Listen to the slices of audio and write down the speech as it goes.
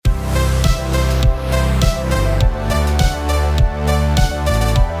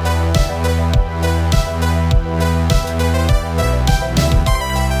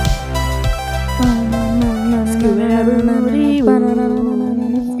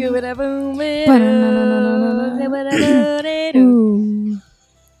into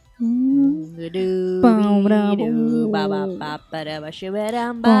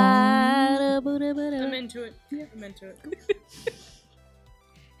it. Yeah, I'm into it.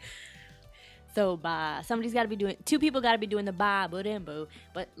 So, somebody's got to be doing. Two people got to be doing the ba boo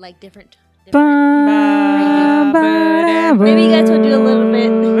but like different. Ba, Maybe you guys will do a little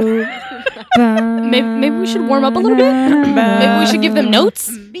bit. Maybe we should warm up a little bit. Maybe we should give them notes.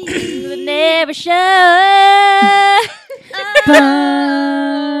 Be the never show.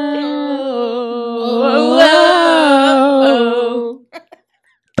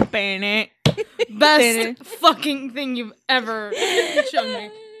 Best fucking thing you've ever shown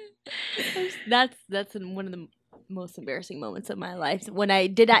me. That's one of the most embarrassing moments of my life when I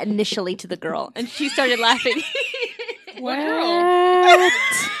did that initially to the girl and she started laughing. What girl?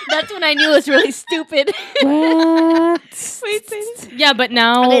 That's when I knew it was really stupid. What? Wait, yeah, but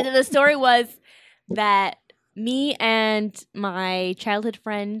now the story was that me and my childhood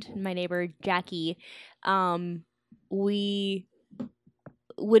friend, my neighbor Jackie, we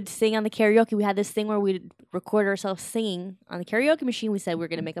would sing on the karaoke. We had this thing where we'd record ourselves singing on the karaoke machine. We said we were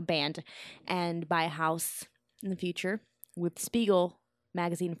going to make a band and buy a house in the future with Spiegel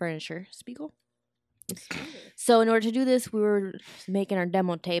magazine furniture. Spiegel? So in order to do this, we were making our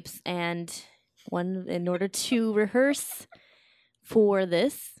demo tapes, and in order to rehearse for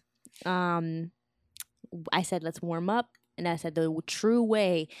this, I said, let's warm up. And I said, the true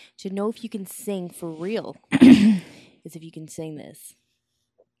way to know if you can sing for real is if you can sing this.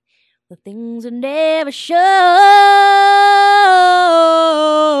 The things are never show.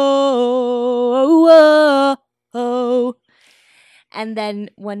 And then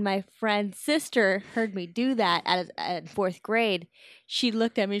when my friend's sister heard me do that at fourth grade, she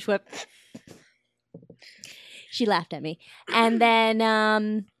looked at me. She laughed at me. And then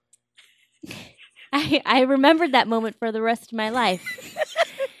I remembered that moment for the rest of my life.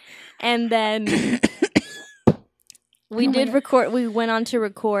 And then we went on to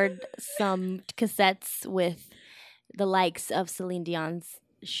record some cassettes with the likes of Celine Dion's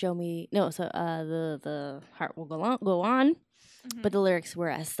The Heart Will Go On. Mm-hmm. But the lyrics were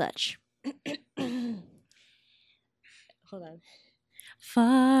as such. Hold on.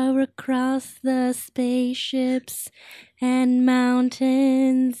 Far across the spaceships and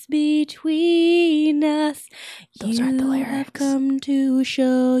mountains between us, those aren't the lyrics. Have come to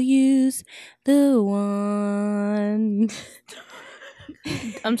show you's the one.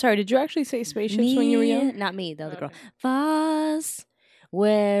 I'm sorry, did you actually say spaceships when you were young? Not me, the other girl. Was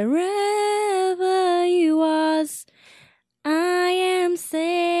wherever you was, I am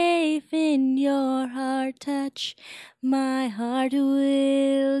safe in your heart touch. My heart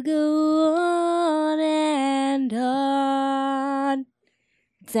will go on and on.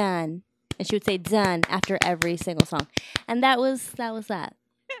 Done. And she would say done after every single song. And that was that.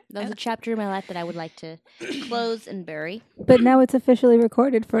 That was a chapter in my life that I would like to close and bury. But now it's officially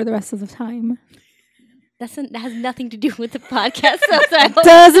recorded for the rest of the time. That has nothing to do with the podcast. So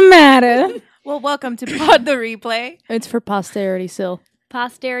doesn't matter. Well, welcome to Pod the Replay. It's for posterity, Sil.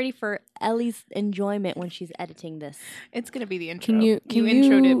 Posterity for Ellie's enjoyment when she's editing this. It's going to be the intro. You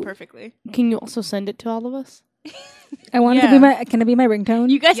introed it perfectly. Can you also send it to all of us? I want it to be can it be my ringtone?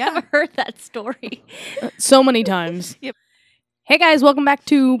 You guys haven't heard that story. So many times. Yep. Hey guys, welcome back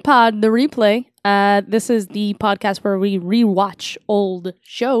to Pod the Replay. This is the podcast where we rewatch old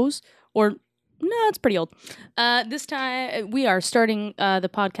shows, or no, it's pretty old. This time we are starting the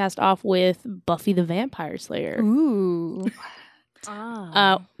podcast off with Buffy the Vampire Slayer. Ooh.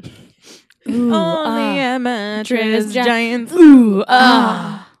 All the amateurs, giants. Ooh.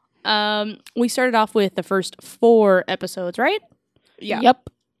 We started off with the first 4 episodes, right? Yeah. Yep.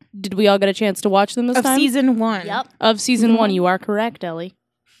 Did we all get a chance to watch them this time? Of season 1. Yep. Of season 1, you are correct, Ellie.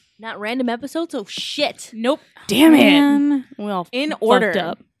 Not random episodes? Oh, shit. Nope. Damn it. Man. We all in order.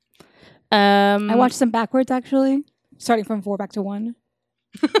 Up. I watched them backwards, actually. Starting from 4 back to 1.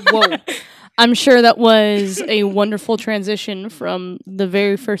 Whoa. I'm sure that was a wonderful transition from the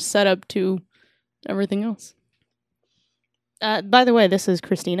very first setup to everything else. By the way, this is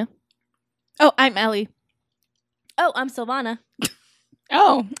Christina. Oh, I'm Ellie. Oh, I'm Silvana.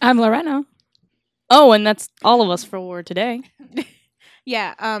 Oh, I'm Lorena. Oh, and that's all of us for today.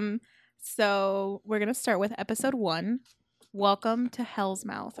 Yeah. So we're gonna start with episode 1. Welcome to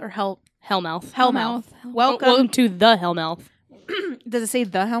Hellmouth or Hellmouth. Welcome to the Hellmouth. Does it say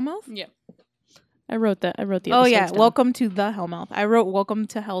the Hellmouth? Yeah. I wrote the episodes down. down. Welcome to the Hellmouth. I wrote welcome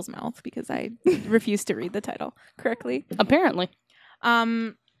to Hell's Mouth because I refused to read the title correctly. Apparently.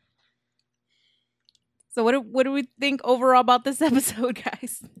 So what do we think overall about this episode,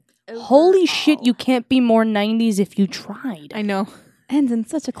 guys? Holy shit, you can't be more 90s if you tried. I know. Ends in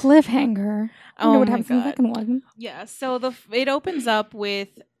such a cliffhanger. I wonder what happens in the second one. Yeah, so it opens up with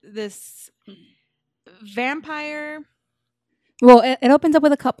this vampire. Well, it opens up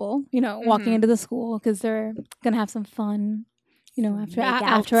with a couple, walking into the school because they're gonna have some fun,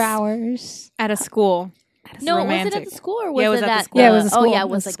 after hours At a school. No, romantic. was it at the school or was Yeah, it was it at the at school. Yeah, it was a school. Oh yeah, it It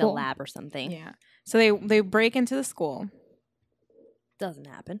was was like school. the lab or something. Yeah. So they break into the school. Doesn't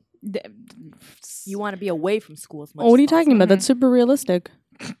happen. Th- You want to be away from school as much. What are as you talking possible. about? That's super realistic.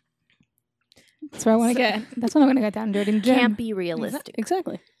 That's where I want to get. That's when I'm gonna get down dirty and gym. Can't be realistic.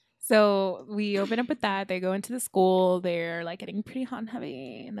 Exactly. So we open up with that. They go into the school. They're like getting pretty hot and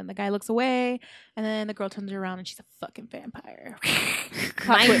heavy. And then the guy looks away. And then the girl turns around and she's a fucking vampire.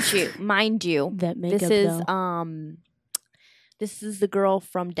 Mind you, That makeup, this is the girl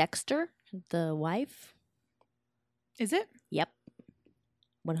from Dexter, the wife. Is it? Yep,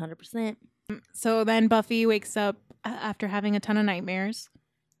 100%. So then Buffy wakes up after having a ton of nightmares.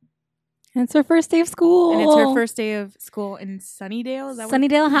 And it's her first day of school. And it's her first day of school in Sunnydale. Is that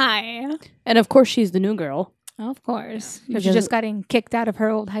Sunnydale High. And of course, she's the new girl. Of course. Yeah. She's just getting kicked out of her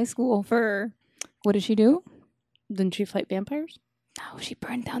old high school for, what did she do? Didn't she fight vampires? No, she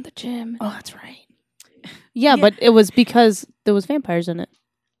burned down the gym. Oh, that's right. Yeah, but it was because there was vampires in it.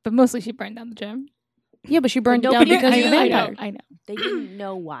 But mostly she burned down the gym. Yeah, but she burned it down nobody because of the knew. vampires. I know. They didn't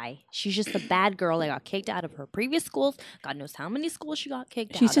know why. She's just a bad girl that got kicked out of her previous schools. God knows how many schools she got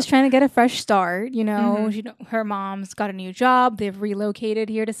kicked out She's just of. trying to get a fresh start, Mhm. Her mom's got a new job. They've relocated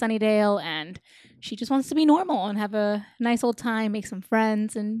here to Sunnydale, and she just wants to be normal and have a nice old time, make some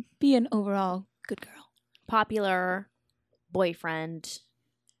friends, and be an overall good girl. Popular boyfriend.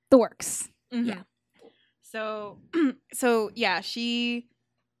 The works. Mhm. Yeah. So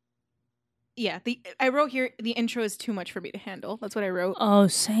yeah, I wrote here the intro is too much for me to handle. That's what I wrote. Oh,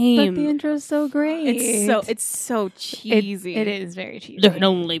 same. But the intro's so great. It's so cheesy. It is very cheesy. There can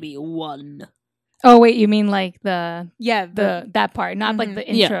only be one. Oh wait, you mean like the Yeah, that part, not like the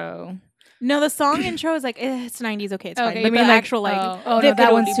Yeah. intro. no, the song intro is like it's 90s, okay, it's fine. Okay, But you mean the like- actual like oh, there no, that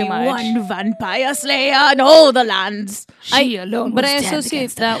could one's only too be much. one vampire slayer in all the lands. She alone, But will I stand associate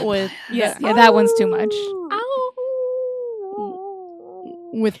against the that with Yeah. Yeah, that one's too much.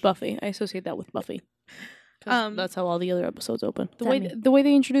 with Buffy. I associate that with Buffy. 'Cause that's how all the other episodes open. The way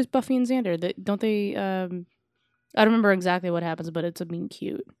they introduce Buffy and Xander, don't they? I don't remember exactly what happens, but it's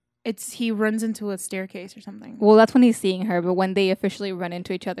cute. He runs into a staircase or something. Well, that's when he's seeing her, but when they officially run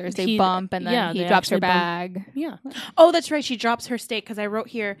into each other, they bump, and then he they drops her actually bump. bag. Yeah. Oh, that's right. She drops her steak because I wrote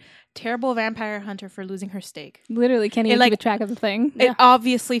here terrible vampire hunter for losing her steak. Literally, can't even keep track of the thing. It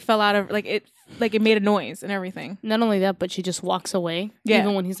obviously fell out of it made a noise and everything. Not only that, but she just walks away. Yeah.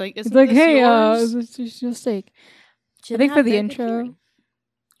 Even when he's like, It's "Isn't like, this hey, yours?" this is your steak. She I think doesn't for have the very good intro,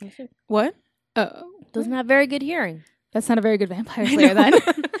 hearing. What? Doesn't have very good hearing. that's not a very good vampire slayer then.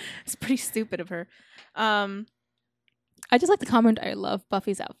 It's pretty stupid of her. I just like to comment. I love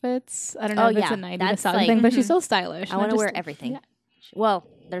Buffy's outfits. I don't know Oh, if it's yeah. a 90s That's nostalgia like- thing, but she's Mhm. so stylish. I and want to just- wear everything. yeah. Well,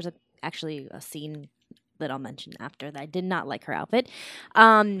 there's actually a scene that I'll mention after that I did not like her outfit.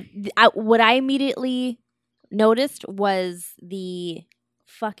 What I immediately noticed was the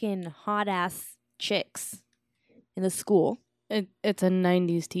fucking hot ass chicks in the school. It's a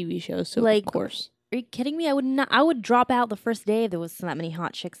 90s TV show, so Like- of course. Are you kidding me? I would drop out the first day if there was that many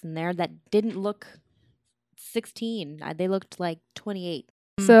hot chicks in there that didn't look 16. They looked like 28.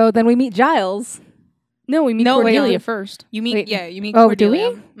 So then we meet Giles. No, we meet No, Cordelia wait. first. You meet you meet Oh, do we?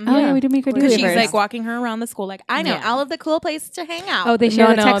 Cordelia. Mhm. Oh yeah, we do meet Cordelia Because she's first. like walking her around the school, like I know Yeah. all of the cool places to hang out. Oh, they share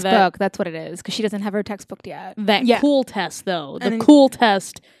No, the no, textbook. That's what it is. Because she doesn't have her textbook yet. That Yeah. cool test, though. The And then- cool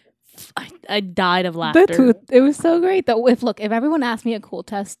test. I died of laughter. It was so great. Though, if everyone asked me a cool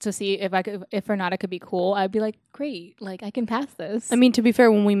test to see if or not I could be cool, I'd be like, great, like I can pass this. I mean, to be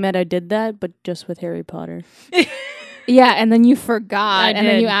fair, when we met, I did that, but just with Harry Potter. yeah, and then you forgot, I and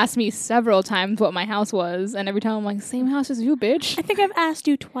then did. you asked me several times what my house was, and every time I'm like, same house as you, bitch. I think I've asked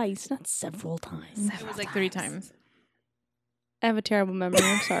you twice, not several times. It was like 3 times. I have a terrible memory.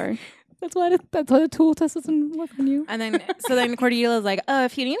 I'm sorry. That's why the tool test doesn't work on you. And then Cordelia's like,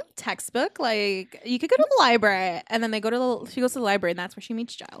 if you need a textbook, like you could go to the library. And then she goes to the library, and that's where she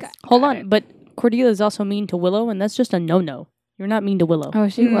meets Giles. Hold on, but Cordelia is also mean to Willow, and that's just a no-no. You're not mean to Willow. Oh,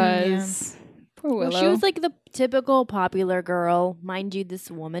 she Mm, was. Poor Willow. Well, she was like the typical popular girl. Mind you,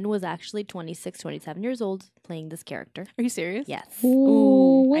 this woman was actually 26, 27 years old playing this character. Are you serious? Yes.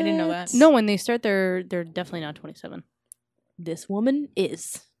 Ooh, I didn't know what? that. No, when they start, they're definitely not 27. This woman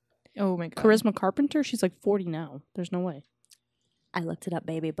is. Oh my god. Charisma Carpenter, she's like 40 now. There's no way. I looked it up,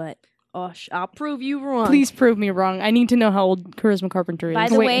 baby, but Oh, I'll prove you wrong. Please prove me wrong. I need to know how old Charisma Carpenter is. By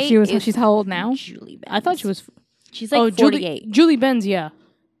the way, she's how old now? Julie Benz. I thought she was... She's like 48. Julie Benz, yeah.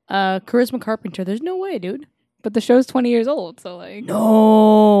 Charisma Carpenter. There's no way, dude. But the show's 20 years old, so like...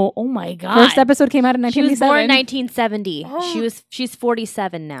 No. Oh my God. First episode came out in She was 1987. born in 1970. Oh. She's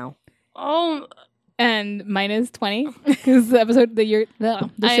 47 now. Oh... And mine is 20 because the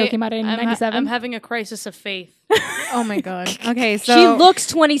show came out in 97. I'm having a crisis of faith. Oh my god. Okay, so She looks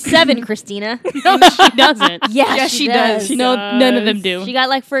 27, Christina. No, she doesn't. Yes, she does. No, none of them do. She got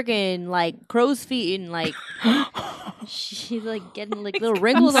like freaking like crow's feet and like she's like getting like little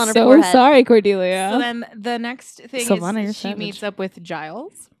wrinkles on her so forehead. sorry, Cordelia. So then the next thing Savannah, you're is she savage. meets up with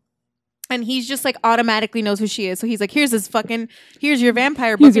Giles. And he's just like automatically knows who she is. So he's like, here's your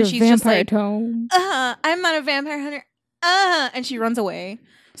vampire book. Here's your and she's vampire just like, tome. I'm not a vampire hunter. And she runs away.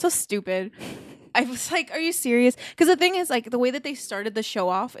 So stupid. I was like, are you serious? Because the thing is, like, the way that they started the show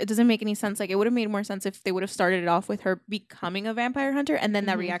off, it doesn't make any sense. Like, it would have made more sense if they would have started it off with her becoming a vampire hunter, and then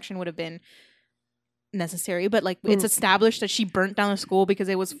that reaction would have been necessary. But like, it's established that she burnt down the school because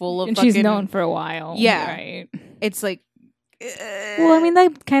it was full of And fucking, she's known for a while. Yeah. Right. It's like, Well, I mean,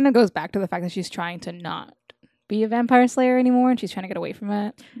 that kind of goes back to the fact that she's trying to not be a vampire slayer anymore, and she's trying to get away from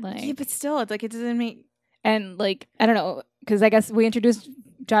it. Like, yeah, but still, it's like, it doesn't make. and like, I don't know, because I guess we introduced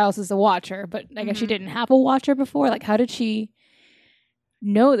Giles as a watcher, but I guess she didn't have a watcher before. Like, how did she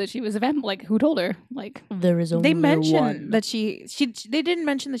know that she was a vampire? Like, who told her? Like, There is only They mentioned one. that they didn't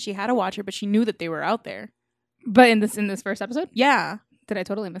mention that she had a watcher, but she knew that they were out there. but in this first episode, Yeah. did I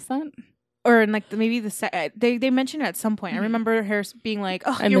totally miss that? Or in like maybe they mentioned it at some point. I remember her being like,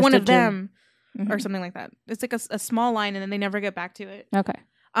 "Oh, I you're one missed of it too. them," Mhm. or something like that. It's like a small line, and then they never get back to it. Okay.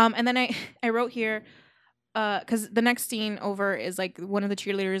 And then I wrote here, because the next scene over is like one of the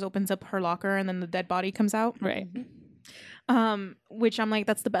cheerleaders opens up her locker, and then the dead body comes out. Right. Which I'm like,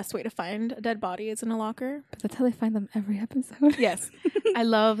 that's the best way to find a dead body is in a locker. But that's how they find them every episode. Yes, I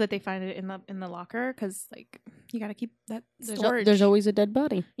love that they find it in the locker because like you got to keep that storage. There's always a dead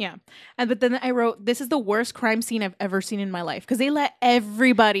body. Yeah. But then I wrote, this is the worst crime scene I've ever seen in my life. Because they let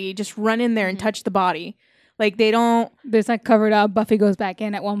everybody just run in there and touch the body. Like, they don't. There's like covered up. Buffy goes back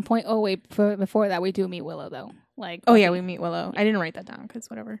in at one point. Oh, wait. Before that, we do meet Willow, though. Like, Oh, Buffy, yeah, we meet Willow. I didn't write that down because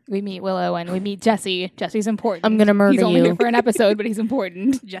whatever. we meet Willow and we meet Jesse. Jesse's important. I'm gonna murder He's only you. here for an episode, but he's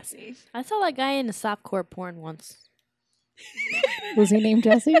important. Jesse. I saw that guy in a softcore porn once. Was he named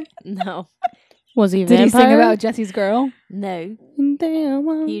Jesse? No. Was he a Did he vampire? sing about Jesse's girl? No. Damn,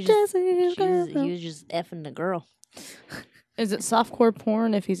 I'm He was just, Jesse's girl. he was just effing the girl. Is it softcore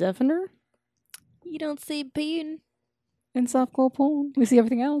porn if he's effing her? You don't see peeing. In softcore porn. We see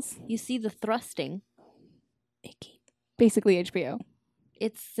everything else. You see the thrusting. Basically HBO.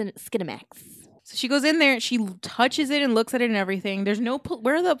 It's Skinamax. So she goes in there, she touches it and looks at it and everything. There's no,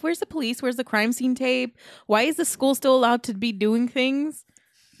 where's the police? Where's the crime scene tape? Why is the school still allowed to be doing things?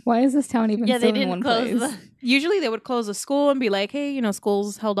 Why is this town even Yeah, still they in one didn't close place? the... Usually they would close the school and be like, hey,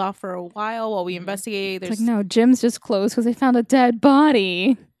 school's held off for a while we investigate. It's There's like, no, gym's just closed because they found a dead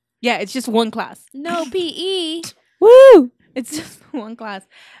body. Yeah, it's just one class. No PE. Woo! It's just one class.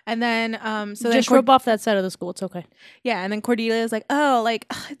 And then so Just then rub off that side of the school. It's okay. yeah, and then Cordelia is like, oh, like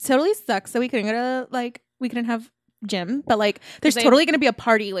it totally sucks that we couldn't have gym, but like there's They- totally gonna be a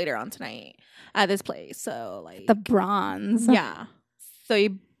party later on tonight at this place. So like The bronze. yeah. So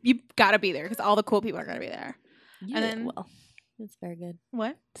you gotta be there because all the cool people are gonna be there. Yeah, And then- well, it's very good.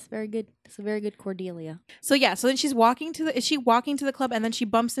 What? It's very good. It's a very good Cordelia. So yeah, so then she's walking to the club and then she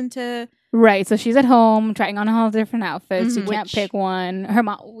bumps into Right, so she's at home trying on all different outfits. You Mhm. can't Which- pick one. Her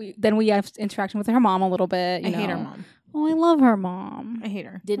mom. Then we have interaction with her mom a little bit. I hate her mom. Oh, I love her mom. I hate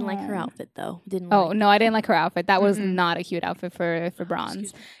her. Didn't like her Aw. outfit though. Didn't. Oh like no, I didn't like her outfit. That was Mm-mm. not a cute outfit for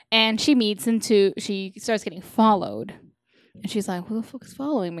bronze. And she starts getting followed, and she's like, "Who the fuck is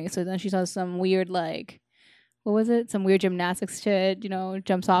following me?" So then she does some weird what was it? Some weird gymnastics shit.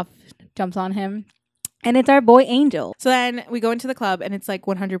 Jumps on him, and it's our boy Angel. So then we go into the club and it's like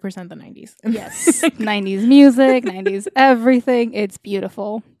 100% the 90s. Yes, 90s music, 90s everything. It's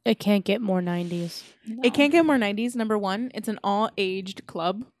beautiful. It can't get more 90s. It can't get more 90s. Number one, it's an all-aged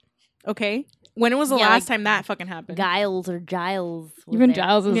club. Okay? When was the Yeah, last like time that fucking happened? Giles or Giles. was Even there.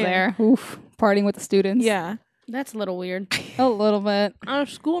 Giles is Yeah. there. Oof, partying with the students. Yeah. That's a little weird. A little bit. on a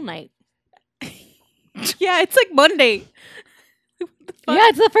school night. Yeah, it's like Monday. What the fuck? Yeah,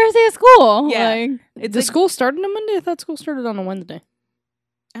 it's the first day of school. Yeah. Like, It's The like, school started on Monday? I thought school started on a Wednesday.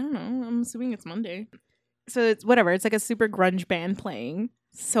 I don't know. I'm assuming it's Monday. So it's whatever. It's like a super grunge band playing.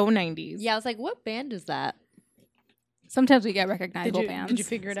 So 90s. Yeah, I was like, what band is that? sometimes we get recognizable bands. Did you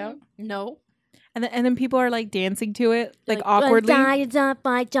figure it out? No. And then people are like dancing to it, like awkwardly. And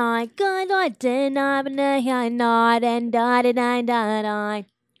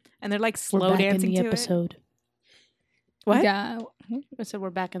they're like We're slow back dancing in the to episode. it. What? Yeah, I said we're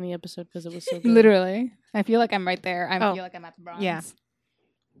back in the episode because it was so good. literally. I feel like I'm right there. I feel like I'm at the bronze. Yeah.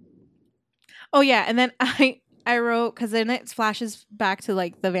 Oh yeah, and then I wrote, because then it flashes back to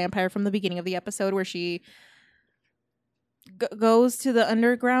like the vampire from the beginning of the episode where she goes to the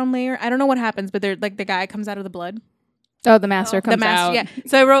underground layer. I don't know what happens, but they're like the guy comes out of the blood. Oh, the master comes out. Yeah.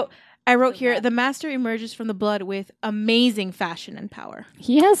 So I wrote here, the master emerges from the blood with amazing fashion and power.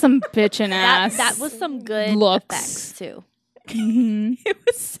 He has some bitchin' ass. that was some good looks. effects too. Mhm. It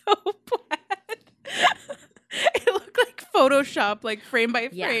was so bad. It looked like Photoshop, like frame by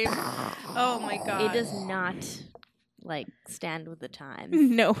frame. Oh my god. It does not like stand with the times.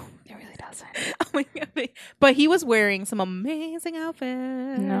 No. It really doesn't. Oh my god. But he was wearing some amazing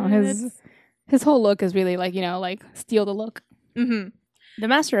outfits. No, his whole look is really like, like steal the look. Mm-hmm. The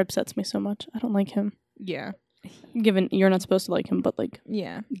master upsets me so much. I don't like him. Yeah. Given you're not supposed to like him, but like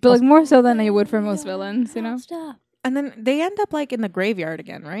Yeah. But like more so than you would for most villains, Stop. And then they end up like in the graveyard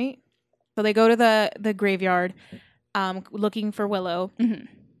again, right? So they go to the graveyard looking for Willow. Mhm.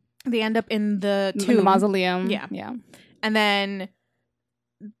 They end up in the tomb. In the mausoleum. Yeah. Yeah. And then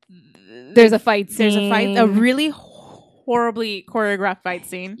There's a fight scene. There's a fight, a really horribly choreographed fight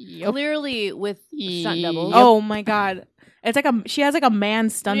scene. Yep. Clearly with stunt doubles. Oh my god. It's like she has like a man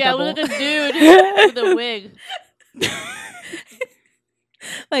stunt double. look at this dude with a wig.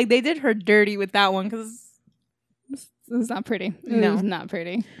 Like they did her dirty with that one because It was not pretty. No. It was not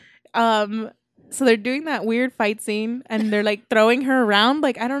pretty. so they're doing that weird fight scene and they're like throwing her around.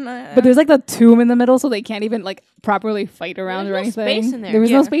 Like I don't know. But there's like the tomb in the middle, so they can't even like properly fight around or There's no anything. space in there. There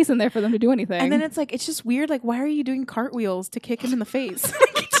was Yeah. no space in there for them to do anything. And then it's like it's just weird. Like why are you doing cartwheels to kick him in the face?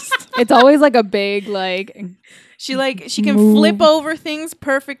 it's always like a big like. She can Move. flip over things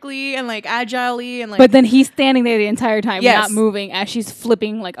perfectly and like agilely and like. But then he's standing there the entire time, Yes. not moving, as she's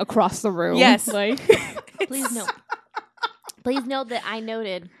flipping like across the room. Yes. like Please note. Please note that I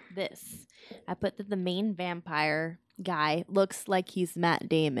noted this. I put that the main vampire guy looks like he's Matt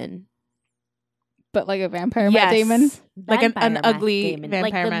Damon. but like a vampire Yes. Matt Damon. Like an Vampire Matt ugly Damon.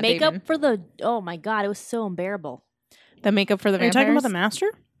 vampire Like the Matt makeup Damon. for the oh my god, it was so unbearable. The makeup for the Are you vampires. talking about the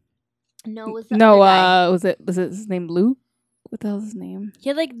master? No, it was the No, other guy. was it his name Lou? What the hell's his name? He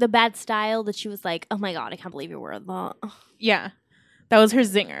had like the bad style that she was like, oh my god, I can't believe you're wearing that. Yeah, that was her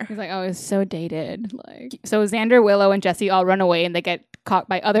zinger. He's like, oh, it's so dated. Like, so Xander, Willow, and Jesse all run away, and they get caught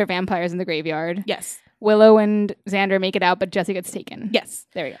by other vampires in the graveyard. Yes. Willow and Xander make it out, but Jesse gets taken. Yes.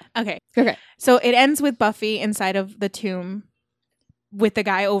 There we go. Okay. Okay. So it ends with Buffy inside of the tomb with the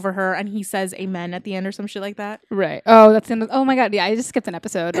guy over her, and he says amen at the end or some shit like that. Right. Oh, that's in. Oh my god. Yeah, I just skipped an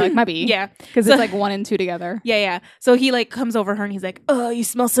episode. Like my B. Yeah. Because So- it's like 1 and 2 together. Yeah. So he like comes over her and he's like, oh, you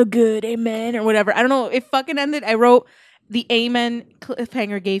smell so good, amen, or whatever. I don't know. It fucking ended. I wrote the amen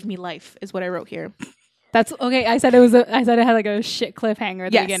cliffhanger gave me life is what I wrote here. That's okay. I said it had like a shit cliffhanger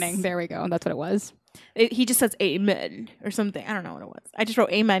at the Yes. beginning. There we go. That's what it was. He just says amen or something. I don't know what it was. I just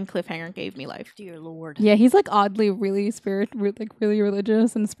wrote amen cliffhanger gave me life. Dear Lord. Yeah, he's like oddly really really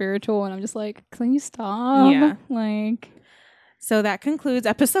religious and spiritual, and I'm just like, can you stop? Yeah. Like So that concludes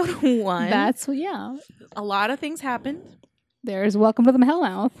episode 1. that's yeah. A lot of things happened. There's Welcome to the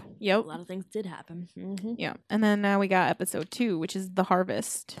Hellmouth. A Yep. lot of things did happen. Mm-hmm. Yeah. And then now we got episode 2, which is the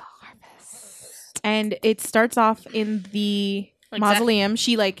harvest. And it starts off in the mausoleum.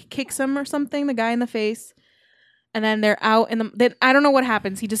 She like kicks him or something, the guy in the face. And then they're out in the then I don't know what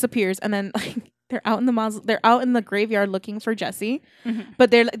happens. He disappears and then like they're out in the they're out in the graveyard looking for Jesse. Mhm. But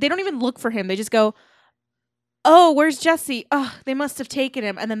they don't even look for him. They just go, "Oh, where's Jesse? Oh, they must have taken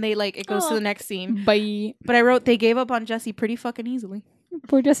him." And then they like it goes to the next scene. Bye. But I wrote they gave up on Jesse pretty fucking easily.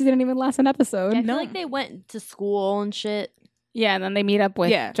 Poor Jesse didn't even last an episode. Yeah, I feel No. like they went to school and shit. Yeah, and then they meet up with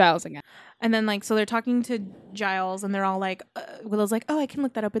Yeah. Giles again. And then like so they're talking to Giles and they're all like Willow's like, "Oh, I can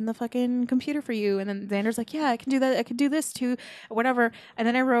look that up in the fucking computer for you." And then Xander's like, "Yeah, I can do that. I can do this too, whatever." And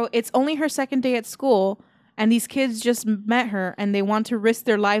then I wrote, "It's only her second day at school and these kids just met her and they want to risk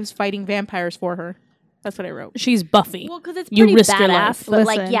their lives fighting vampires for her." That's what I wrote. She's Buffy. Well, because it's You pretty risk your life. badass, but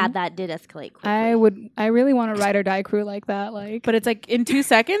like, Listen. yeah, that did escalate quickly. I really want a ride or die crew like that. Like, But it's like in 2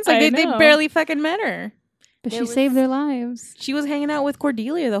 seconds, like I they know. barely fucking met her. but there she was- saved their lives. She was hanging out with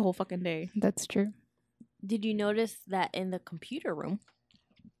Cordelia the whole fucking day. That's true. Did you notice that in the computer room,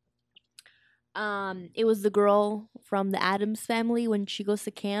 it was the girl from the Addams family when she goes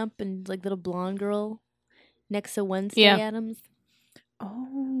to camp and like little blonde girl next to Wednesday Yeah. Addams?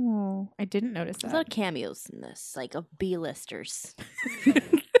 Oh, I didn't notice There's a that. lot of cameos in this, like of B-listers.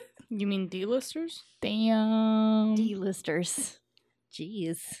 You mean D-listers? Damn. D-listers.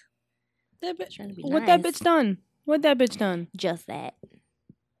 Jeez. That bitch. Trying to be What that nice. bitch done? What that bitch done? Just that.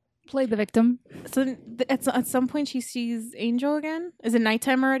 Play the victim. So at some point she sees Angel again. Is it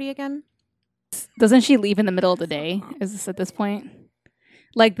nighttime already again? Doesn't she leave in the middle of the day? Is this at this point?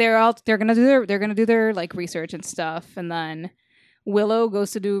 Like they're gonna do their like research and stuff, and then Willow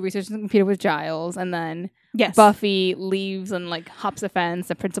goes to do research on the computer with Giles, and then Yes. Buffy leaves and like hops the fence.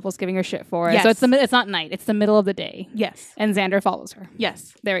 The principal's giving her shit for it. Yes. So it's not night. It's the middle of the day. Yes. And Xander follows her.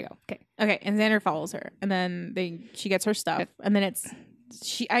 Yes. There we go. Okay. Okay. And Xander follows her, and then she gets her stuff, and then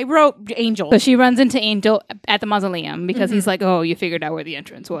I wrote Angel. So she runs into Angel at the mausoleum because he's like, "Oh, you figured out where the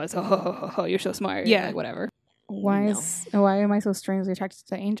entrance was. Oh, you're so smart." Yeah. Like, whatever. Why am I so strangely attracted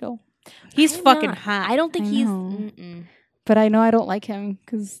to Angel? He's fucking hot. I don't think I he's. know. Mm-mm. But I know I don't like him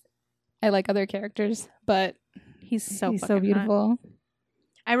because I like other characters. But He's so he's fucking so beautiful. hot.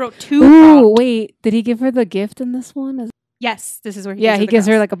 I wrote 2. Ooh, wait! Did he give her the gift in this one? Yes, this is where he He gives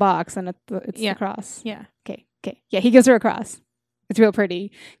her cross. like a box and it's Yeah. the cross. Yeah. Okay. Yeah, he gives her a cross. It's real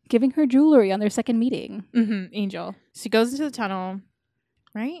pretty. Giving her jewelry on their second meeting. Angel. She goes into the tunnel,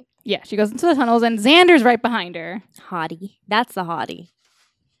 right? Yeah, she goes into the tunnels and Xander's right behind her. Hottie. That's the hottie.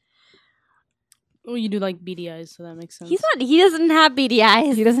 Well, you do like beady eyes, so that makes sense. He's not. He doesn't have beady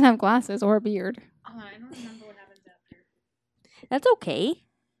eyes. He doesn't have glasses or a beard. I don't remember what happens after. That's okay.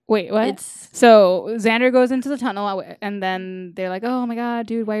 Wait, what? So Xander goes into the tunnel, and then they're like, "Oh my god,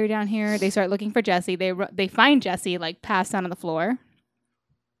 dude, why are you down here?" They start looking for Jesse. They find Jesse like passed out on the floor,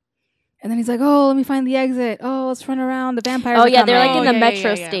 and then he's like, "Oh, let me find the exit. Oh, let's run around. The vampires." Oh are yeah, they're like coming." in the yeah,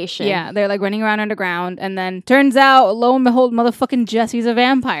 metro yeah. station. Yeah, they're like running around underground, and then turns out, lo and behold, motherfucking Jesse's a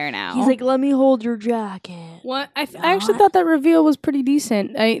vampire now. He's like, "Let me hold your jacket." What? I actually thought that reveal was pretty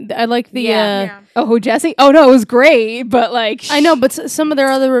decent. I like the. Yeah. "Oh, who, Jesse? Oh no, it was great, but like, I know, but some of their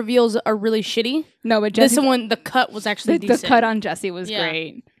other reveals are really shitty. no, but This Jesse, one, the cut was actually the decent. cut on Jesse was Yeah.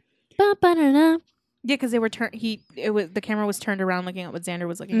 great. Ba-ba-da-da. Yeah, because they were the camera was turned around looking at what Xander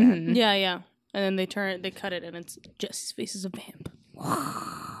was looking at. Mhm. Yeah. And then they cut it, and it's Jesse's face is a vamp.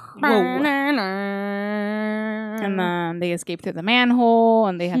 And then they escape through the manhole,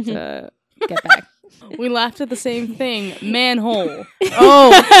 and they have to get back. We laughed at the same thing. Manhole.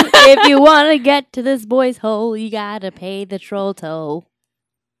 Oh, if you want to get to this boy's hole, you gotta pay the troll toll.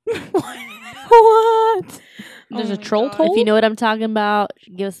 What? There's Oh a my troll God. toll? If you know what I'm talking about,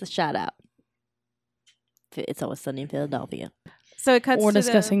 give us a shout out. It's always sunny in Philadelphia. So it cuts Or to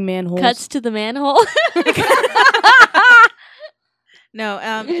discussing manholes. Cuts to the manhole. No,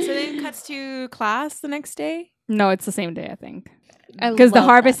 so then it cuts to class the next day. No, it's the same day, I think. I Because the love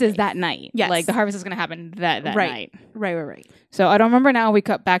harvest that is day. that night. Yes. Like, the harvest is going to happen that Right. night. Right. So I don't remember now we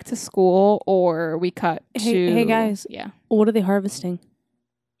cut back to school or we cut to... Hey, guys. Yeah. What are they harvesting?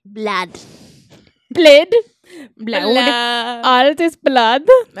 Blood. Blood. Blah. All this blood.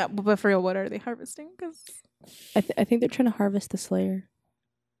 No, but for real, what are they harvesting? Because I think they're trying to harvest the Slayer.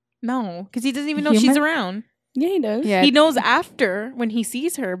 no, because he doesn't even know she's Human? around. Yeah, he does. Yeah. He knows after when he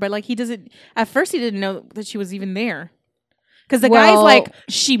sees her, but like he doesn't. At first, he didn't know that she was even there. Because the guy's Well- like,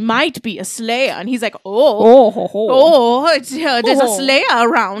 she might be a Slayer, and he's like, there's a Slayer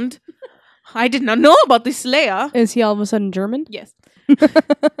around. I did not know about the Slayer. Is he all of a sudden German? Yes.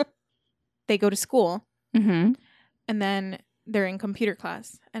 They go to school, Mm-hmm. and then they're in computer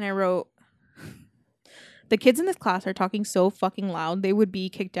class, and I wrote, the kids in this class are talking so fucking loud, they would be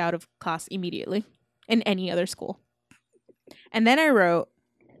kicked out of class immediately in any other school. And then I wrote,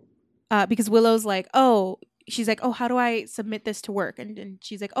 because Willow's like, she's like, how do I submit this to work? And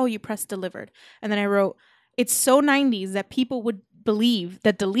she's like, you press delivered. And then I wrote, it's so 90s that people would believe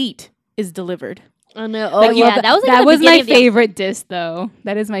that delete is delivered. Oh no! That was like that the was my beginning of the- favorite diss, though.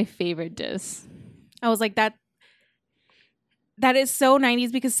 That is my favorite diss. I was like, that is so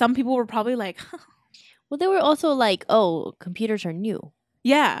 90s, because some people were probably like, Well, they were also like, computers are new.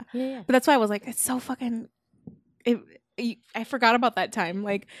 yeah. Yeah. But that's why I was like, it's so fucking. I forgot about that time.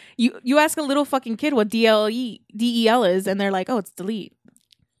 Like you ask a little fucking kid what DEL is, and they're like, it's delete.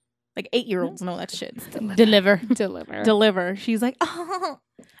 Like 8-year-olds know that shit. Deliver. Deliver. She's like,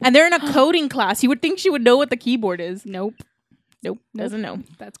 and they're in a coding class. You would think she would know what the keyboard is. Nope. Doesn't know.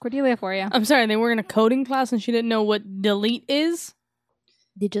 That's Cordelia for you. I'm sorry, they were in a coding class and she didn't know what delete is?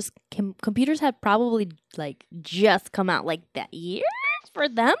 They just computers had probably like just come out like that year for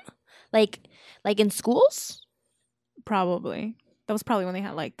them, like in schools. Probably. That was probably when they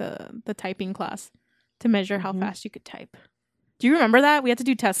had like the typing class to measure how fast you could type. Do you remember that? We had to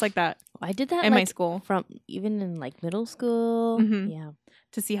do tests like that I did that in my like, school from even in like middle school. Mhm. Yeah.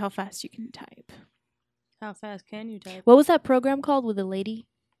 to see how fast you can type. How fast can you type? What was that program called with the lady?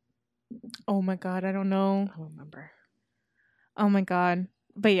 Oh my god, I don't know. I don't remember. Oh my god.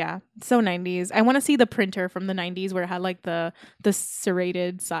 But yeah, so 90s. I want to see the printer from the 90s where it had like the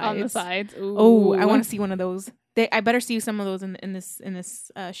serrated sides. On the sides. Ooh. Oh, I want to see one of those. I better see some of those in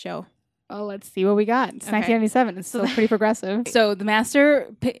this show. Oh, let's see what we got. It's Okay. 1997. It's still pretty progressive. So the master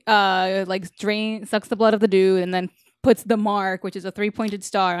sucks the blood of the dude and then puts the mark, which is a 3-pointed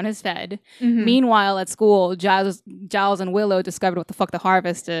star, on his head. Mhm. Meanwhile, at school, Giles and Willow discovered what the fuck the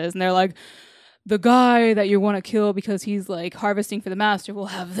harvest is, and they're like, the guy that you want to kill because he's like harvesting for the master will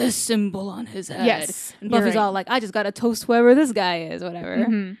have this symbol on his head. Yes, And you're Buffy's right. all like, I just got to toast whoever this guy is, whatever.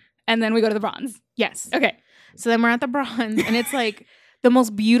 Mhm. And then we go to the bronze. Yes. Okay. So then we're at the bronze, and it's like the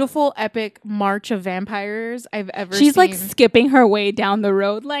most beautiful, epic march of vampires I've ever seen. She's like skipping her way down the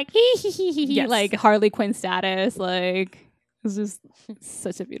road, like Yes. like Harley Quinn status. Like it's just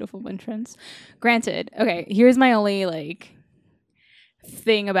such a beautiful entrance. Granted, okay, here's my only like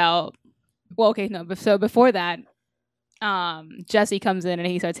thing about. Well, okay, no, but so before that, Jesse comes in and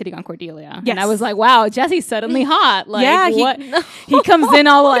he starts hitting on Cordelia. Yes. And I was like, wow, Jesse's suddenly hot. Like, Yeah, what? He comes in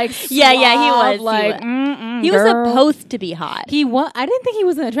all like, Yeah, he suave, was. like, He was girl. supposed to be hot. I didn't think he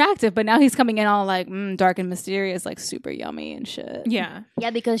was attractive, but now he's coming in all like dark and mysterious, like super yummy and shit. Yeah. Yeah,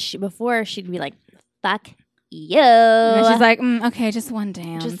 because before she'd be like, fuck you. And then she's like, okay, just one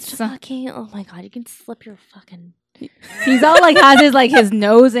dance. just fucking, oh my god, you can slip your fucking. He's all like has his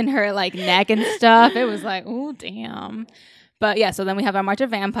nose in her like neck and stuff. It was like, oh damn. But yeah, so then we have our March of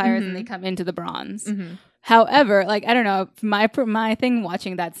Vampires and they come into the bronze. Mhm. However, like I don't know, my thing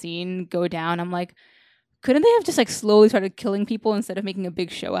watching that scene go down, I'm like, couldn't they have just like slowly started killing people instead of making a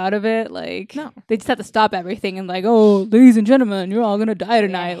big show out of it? Like, No. they just have to stop everything and like, oh, ladies and gentlemen, you're all gonna die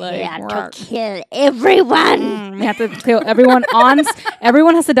tonight. Like, Yeah, to "Rrr." kill everyone. We have to kill everyone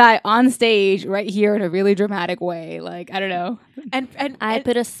everyone has to die on stage right here in a really dramatic way. Like, I don't know. And I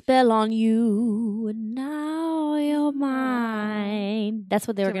put a spell on you, and now you're mine. That's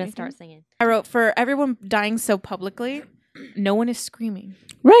what they were Do gonna anything? start singing. I wrote, for everyone dying so publicly, no one is screaming.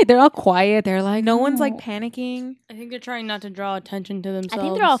 Right, they're all quiet. They're like, No one's like "Oh." panicking. I think they're trying not to draw attention to themselves. I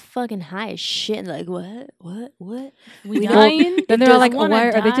think they're all fucking high as shit. And like, what? We Well, dying? then they're Does all like, wanna why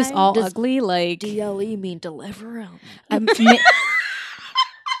are they just die? all Does ugly? Like, DLE mean deliver?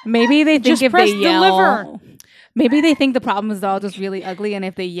 maybe they think Just if press they yell, deliver. maybe they think the problem is they're all just really ugly, and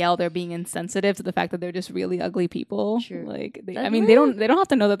if they yell, they're being insensitive to the fact that they're just really ugly people. Sure. Like, That's I mean, they don't have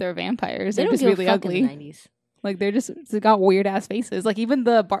to know that they're vampires. They They're don't just give really a fuck ugly. in the 90s. Like they got weird ass faces. Like even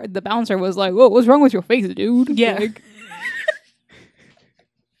the bouncer was like, "Whoa, what's wrong with your face, dude?" Yeah. Like,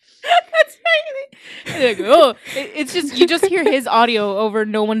 That's right. Like, oh, it's just you just hear his audio over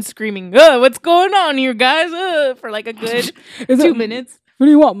no one screaming, what's going on here, guys? For like a good Is 2 it- minutes. what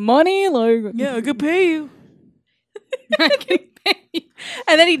do you want? Money? Like, Yeah, I could pay you. I can pay you.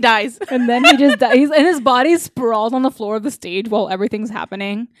 And then he dies. and then he just dies, and his body's sprawled on the floor of the stage while everything's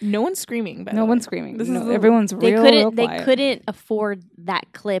happening. No one's screaming. By No the one's way. screaming. This No, is everyone's They real, couldn't. real They quiet. couldn't afford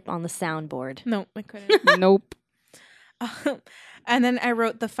that clip on the soundboard. No, I couldn't. Nope. And then I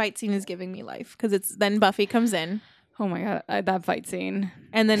wrote, the fight scene is giving me life, because it's then Buffy comes in, Oh my god, that fight scene.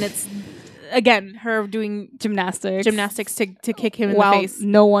 and then it's again her doing Gymnastics to kick him in while the face.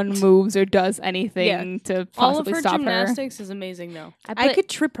 no one moves or does anything to All of possibly her stop her. gymnastics is amazing, though. I could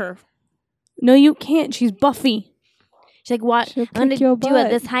trip her. No, you can't. She's Buffy. She's like, "What? She'll I'm gonna kick your do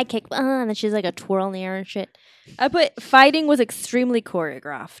butt. this high kick," and then she's like a twirl in the air and shit. I put fighting was extremely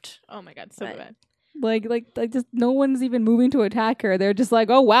choreographed. Oh my god, so Right. bad. Like just no one's even moving to attack her. They're just like,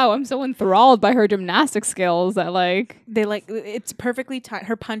 oh wow, I'm so enthralled by her gymnastic skills that like They it's perfectly timed.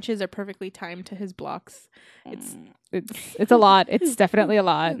 Her punches are perfectly timed to his blocks. it's a lot. It's definitely a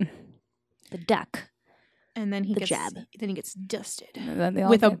lot. The duck. And then he The gets jab. Then he gets dusted And then they all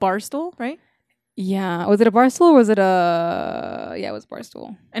with a get- bar stool, right? yeah. Was it a bar stool or was it a it was bar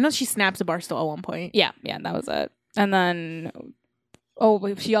stool. I know she snaps a bar stool at one point. Yeah, that was it. And then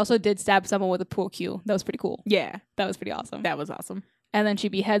she also did stab someone with a pool cue. That was pretty cool. Yeah, That was pretty awesome. that was awesome. And then she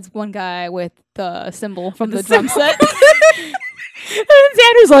beheads one guy with the symbol from The the drum symbol. set. And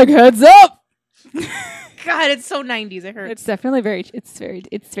Xander's like, heads up. God, it's so 90s. It hurts. It's definitely very cheese. Very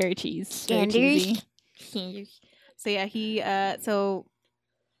Xander's. cheesy. So yeah, so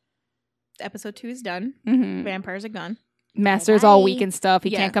episode 2 is done. Mhm. Vampires are gone. Master's all Bye-bye. weak and stuff. He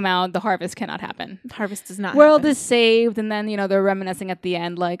Yeah. can't come out. The harvest cannot happen. Harvest does not. World happen. is saved, and then they're reminiscing at the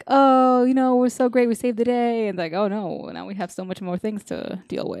end, like, oh, we're so great, we saved the day, and like, oh no, now we have so much more things to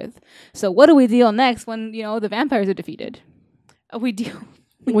deal with. So what do we deal next when the vampires are defeated? We deal.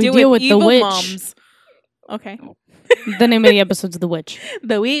 We deal with the evil witch. moms. Okay. The name of the episode's The Witch.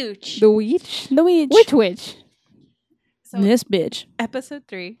 The witch. The witch? The Witch. Which witch? So This bitch. episode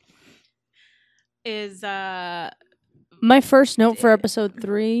 3. is My first note for episode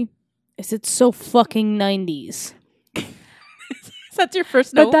 3 is it's so fucking 90s. that's your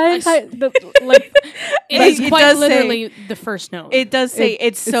first note. But that is like It is It quite does say- literally the first note. It does say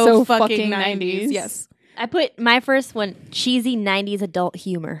it's so fucking 90s. Yes. I put my first one, cheesy 90s adult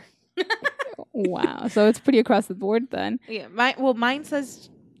humor. wow. So it's pretty across the board then. Yeah. Mine says.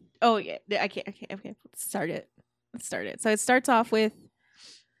 Oh yeah. I can't. Okay. Let's start it. So it starts off with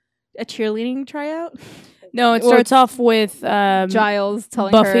a cheerleading tryout. No, it Well, starts off with Giles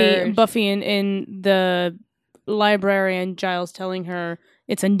telling her Buffy in the library, and Giles telling her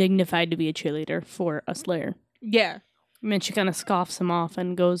it's undignified to be a cheerleader for a Slayer. Yeah. And then she kind of scoffs him off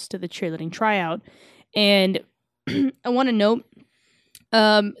and goes to the cheerleading tryout. And I want to note,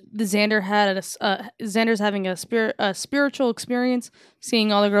 the Xander's having a spiritual experience,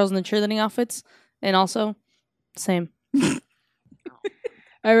 seeing all the girls in the cheerleading outfits, and also same.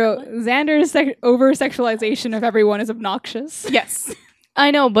 I wrote Xander's over sexualization of everyone is obnoxious. Yes. I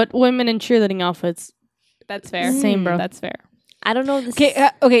know, but women in cheerleading outfits, That's fair. Same, bro. That's fair. I don't know this. Okay,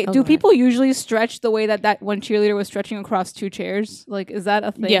 Oh, do go ahead. people usually stretch the way that one cheerleader was stretching across 2 chairs? Like, is that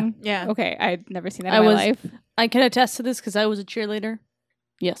a thing? Yeah. Yeah. Okay, I'd never seen that I in my was- life. I can attest to this because I was a cheerleader.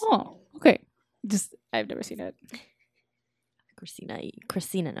 Yes. Oh, okay. Just I've never seen it.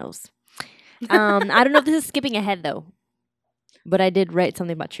 Christina knows. I don't know if this is skipping ahead though, but I did write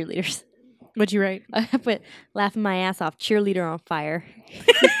something about cheerleaders. What'd you write? I put laughing my ass off. Cheerleader on fire.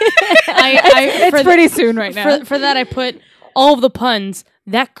 It's pretty soon right now. For that, I put all of the puns.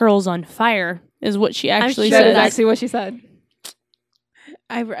 That girl's on fire is what she actually sure That said. is actually what she said.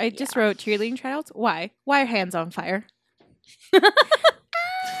 I just wrote cheerleading tryouts. Why? Why are hands on fire?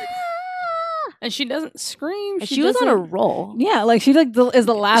 And she doesn't scream. And she was on a doesn't- roll. Yeah, like she is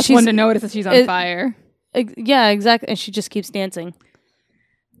the last She's- one to notice that she's on it- fire. Yeah, exactly. And she just keeps dancing.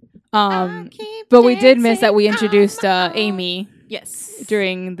 But we did miss that we introduced Amy Yes.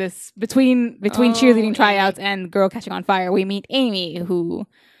 during this between cheerleading tryouts and girl catching on fire. We meet Amy, who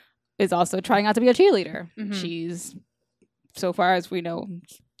is also trying out to be a cheerleader. Mhm. She's, so far as we know,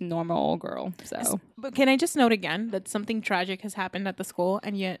 normal girl. So But can I just note again that something tragic has happened at the school,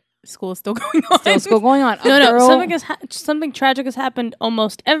 and yet school is still going on? still school going on. No, Girl- something tragic has happened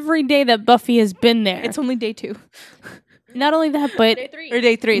almost every day that Buffy has been there. It's only day 2 not only that, but or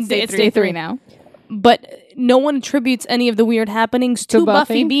day 3. It's day It's 3. day 3 now. but no one attributes any of the weird happenings to To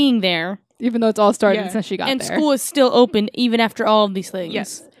Buffy Buffy? being there, Even though it's all started Yeah. since she got and there. school is still open even after all of these things.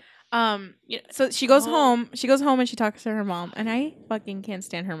 Yes. So she goes home. She goes home and she talks to her mom, and I fucking can't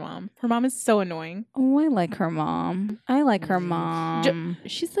stand her mom. Her mom is so annoying. Oh, I like her mom. I like her mom.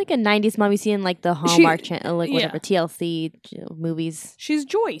 She's like a 90s mom you see in like the Hallmark channel, like whatever, TLC movies. She's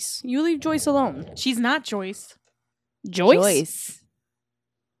Joyce. You leave Joyce alone. She's not Joyce. Joyce?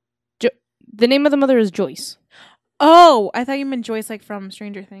 The name of the mother is Joyce. Oh, I thought you meant Joyce like from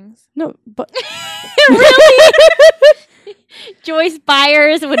Stranger Things. No, but Really? Joyce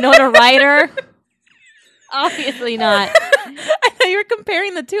Byers, Winona Ryder. Obviously not. I thought you were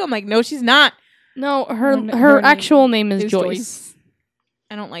comparing the two. I'm like, no, she's not. no, Her her name actual name is is Joyce.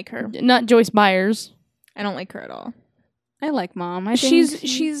 I don't like her. Not Joyce Byers. I don't like her at all. I like mom. I think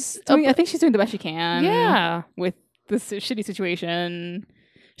She's I think she's doing the best she can. yeah. With this shitty situation.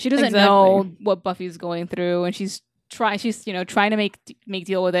 She doesn't Exactly. know what Buffy's going through, and she's trying to make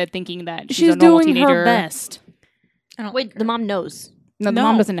deal with it, thinking that she's She's a normal doing teenager. her best. I don't Wait, like her. the mom knows. No, the No.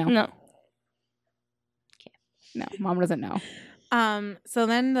 mom doesn't know. No. No, mom doesn't know. So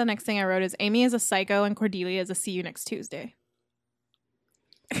then the next thing I wrote is Amy is a psycho and Cordelia is a see you next Tuesday.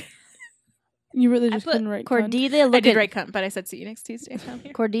 You really I just put couldn't write cunt. Cordelia I did looking write cunt, but I said see you next Tuesday. down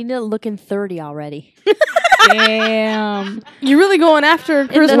here. Cordelia looking 30 already. Damn. You're really going after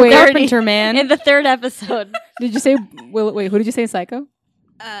Chris the Carpenter, man. In the 3rd episode. Did you say wait, who did you say Psycho?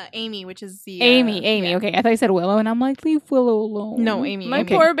 Amy, which is the Amy. yeah. Okay, I thought you said Willow, and I'm like, leave Willow alone. No, Amy. My Amy.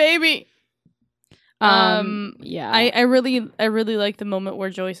 poor baby. Yeah. I really like the moment where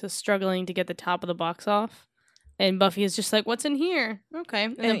Joyce is struggling to get the top of the box off, and Buffy is just like, "What's in here?" Okay,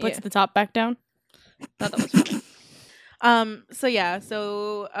 and then puts yeah. the top back down. Thought that was funny.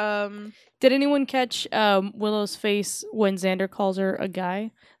 Did anyone catch Willow's face when Xander calls her a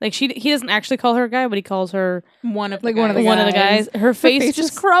guy? Like he doesn't actually call her a guy, but he calls her One of Like the one of guys. the one of the guys. Her face face just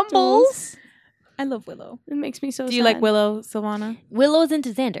just crumbles. I love Willow. It makes me so Do sad. you like Willow, Silvana? Willow's into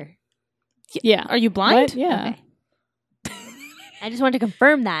Xander. yeah. Are you blind? What? Yeah. I just wanted to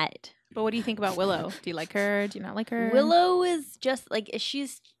confirm that. But what do you think about Willow? Do you like her? Do you not like her? Willow is just like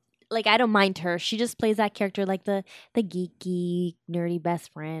she's like I don't mind her. She just plays that character like the geeky, nerdy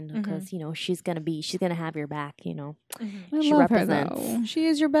best friend because she's gonna have your back. Mhm. I She love her represents. though. She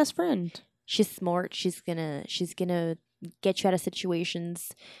is your best friend. she's smart. She's gonna get you out of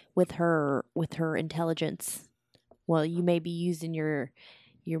situations with her intelligence. Well, you may be using your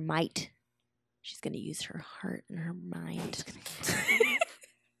might. She's gonna use her heart and her mind.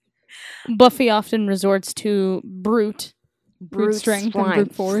 Buffy often resorts to brute strength and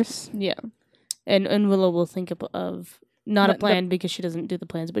brute force. Yeah. And Willow will think of not a plan because she doesn't do the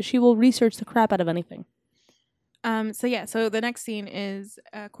plans, but she will research the crap out of anything. So the next scene is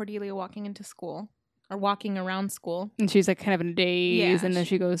Cordelia walking into school or walking around school. And she's like kind of in a daze, and then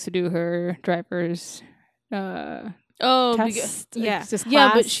she goes to do her driver's test. But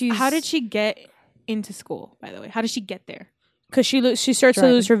how did she get into school, by the way? How did she get there? Because she starts to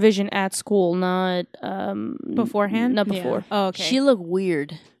lose her vision at school, not beforehand. Not before. Yeah. Oh, okay. She looked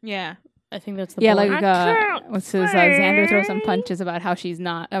weird. Yeah. I think that's the point. Like what's his Xander throws some punches about how she's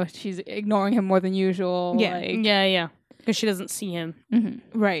she's ignoring him more than usual. Yeah, because she doesn't see him.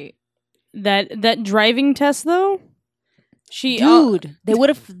 Mm-hmm. Right. That driving test though, they would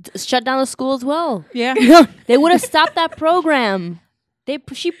have shut down the school as well. Yeah. They would have stopped that program.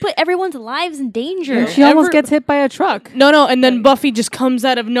 She put everyone's lives in danger. Yeah, she almost gets hit by a truck. No, and then Buffy just comes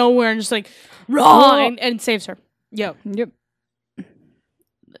out of nowhere and just like raw and saves her. Yep.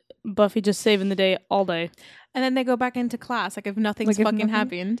 Buffy just saving the day all day. And then they go back into class like if nothing's fucking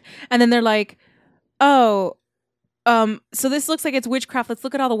happened. And then they're like, oh, so this looks like it's witchcraft. Let's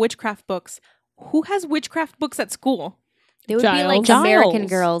look at all the witchcraft books. Who has witchcraft books at school? They would be like American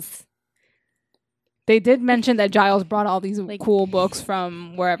Girls. They did mention that Giles brought all these cool books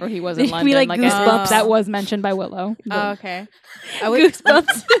from wherever he was in London. Like Goosebumps. That was mentioned by Willow. Oh, okay.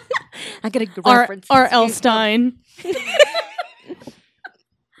 Goosebumps. I got a reference. R.L. Stein.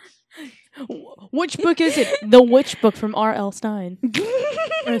 Which book is it? The Witch Book from R.L. Stein.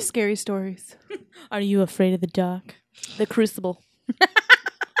 Or Scary Stories. Are you afraid of the dark? The Crucible.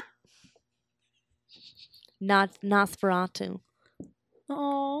 Not Nosferatu.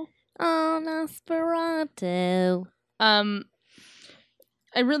 Oh, Nosferatu. I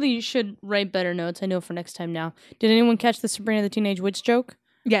really should write better notes. I know for next time now. Did anyone catch the Sabrina the Teenage Witch joke?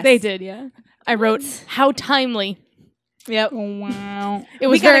 Yes. They did, yeah. I wrote, how timely. Yep. Oh, wow. It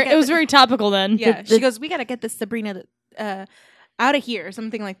was very topical then. Yeah. She goes, we got to get this Sabrina out of here.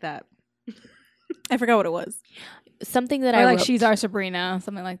 Something like that. I forgot what it was. Something that I wrote. she's our Sabrina,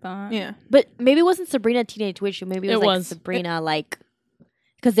 something like that. Yeah. But maybe it wasn't Sabrina Teenage Witch. Maybe it was Sabrina,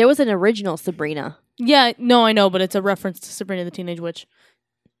 because there was an original Sabrina. Yeah, no, I know, but it's a reference to Sabrina the Teenage Witch.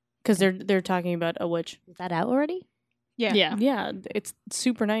 Because they're talking about a witch. Is that out already? Yeah. Yeah, it's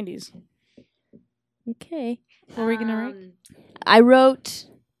super 90s. Okay. What were you going to write? I wrote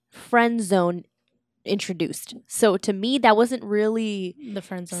Friend Zone introduced. So to me, that wasn't really the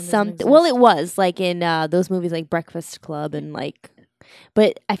Friend Zone. something. Well, it was like in those movies like Breakfast Club and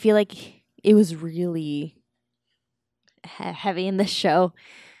but I feel like it was really heavy in this show.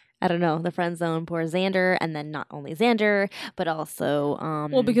 I don't know, the friend zone for Xander, and then not only Xander, but also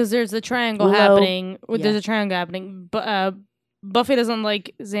well, because there's a triangle Willow. happening. There's a triangle happening. But Buffy doesn't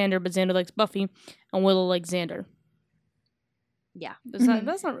like Xander, but Xander likes Buffy, and Willow likes Xander. Yeah, that's not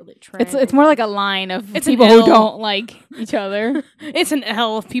really a triangle. It's more like a line of it's people who don't like each other. It's an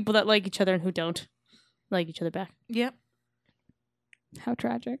L of people that like each other and who don't like each other back. Yep. How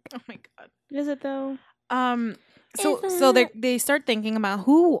tragic. Oh my god. Is it though? So they start thinking about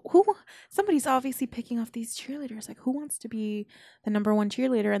who somebody's obviously picking off these cheerleaders. Like, who wants to be the number one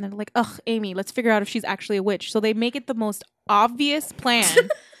cheerleader? And they're like, ugh, Amy, let's figure out if she's actually a witch. So they make it the most obvious plan.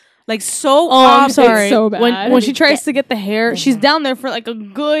 Like, so obvious. I'm sorry. It's so bad. When she tries to get the hair, she's down there for like a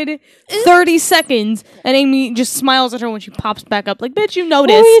good 30 seconds, and Amy just smiles at her when she pops back up. Like, bitch, you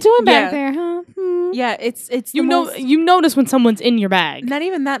noticed. What are you doing back there, huh? Yeah, it's you notice when someone's in your bag. Not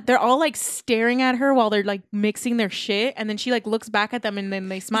even that. They're all like staring at her while they're like mixing their shit, and then she like looks back at them and then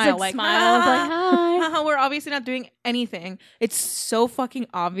they smile like smiles like hi. We're obviously not doing anything. It's so fucking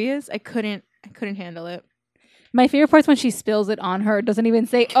obvious. I couldn't handle it. My favorite part's when she spills it on her. Doesn't even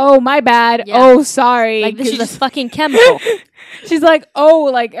say, "Oh, my bad. Yeah. Oh, sorry." Like, this is a fucking chemical. She's like, "Oh,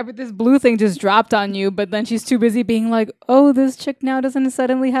 like this blue thing just dropped on you," but then she's too busy being like, "Oh, this chick now doesn't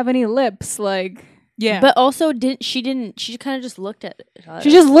suddenly have any lips." Like, yeah. But also, she kind of just looked at it.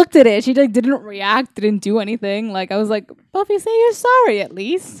 She just looked at it. She like didn't react, didn't do anything. Like, I was like, Buffy, say you're sorry at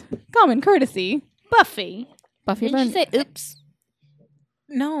least. Common courtesy. Buffy. Didn't she say oops?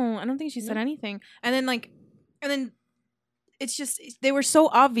 No, I don't think she said anything. And then it's just, they were so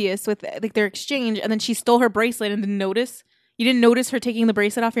obvious with like their exchange, and then she stole her bracelet and didn't notice. You didn't notice her taking the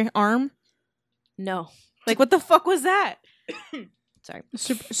bracelet off your arm? No. Like, what the fuck was that? Sorry.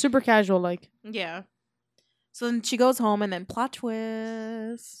 Super casual, like. Yeah. So then she goes home, and then plot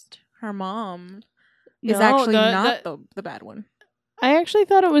twist. her mom is No, actually the- not the- the bad one. I actually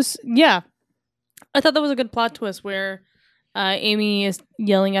thought it was, yeah. I thought that was a good plot twist where Amy is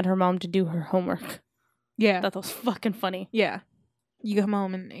yelling at her mom to do her homework. Yeah. I thought that was fucking funny. Yeah. You come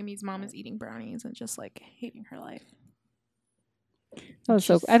home and Amy's mom is eating brownies and just like hating her life. That was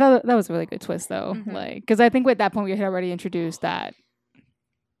I thought that was a really good twist, though. Mhm. Like, because I think at that point we had already introduced that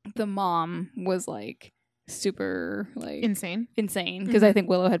the mom was like super like Insane. insane. Because I think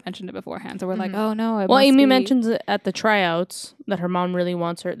Willow had mentioned it beforehand, so we're like, Mhm. oh no. It Well, must Amy be- mentions it at the tryouts that her mom really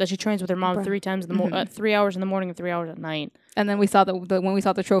wants her, that she trains with her mom Bruh. 3 times in the Mhm. 3 hours in the morning and 3 hours at night. and then we saw when we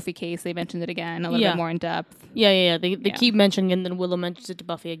saw the trophy case, they mentioned it again a little Yeah. bit more in depth. Yeah. They Yeah. keep mentioning it, and then Willow mentions it to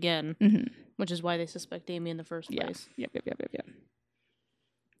Buffy again, Mm-hmm. which is why they suspect Amy in the first Yeah. place. Yep.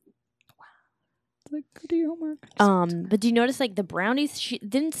 Like, go do your homework. But do you notice like the brownies?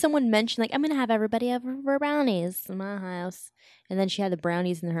 Didn't someone mention like I'm gonna have everybody have for brownies in my house, and then she had the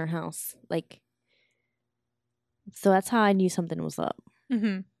brownies in her house. Like, so that's how I knew something was up.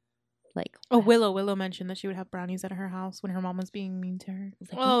 Mm-hmm. Like, Oh, Willow mentioned that she would have brownies at her house when her mom was being mean to her.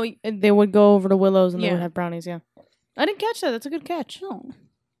 like, Oh, they would go over to Willow's and they Yeah. would have brownies, yeah. I didn't catch that. That's a good catch. No.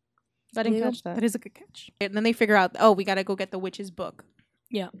 I didn't Yeah. catch that. That is a good catch. And then they figure out, oh, we gotta go get the witch's book.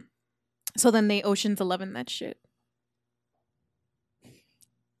 Yeah. So then they Ocean's 11 that shit.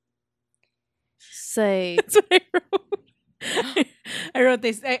 say That's what I wrote. I wrote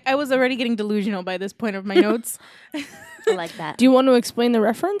this. I was already getting delusional by this point of my notes. I like that. Do you want to explain the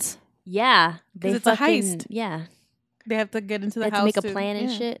reference? Yeah, 'Cause it's a heist. Yeah, They have to get into they the have house to make a plan and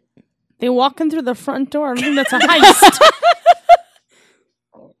yeah. shit. They walk in through the front door. I think that's a heist.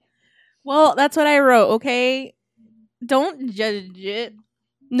 Well, that's what I wrote, okay? Don't judge it.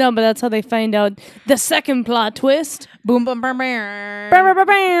 No, but that's how they find out the second plot twist. Boom, boom, boom, boom.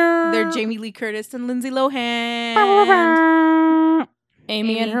 They're Jamie Lee Curtis and Lindsay Lohan.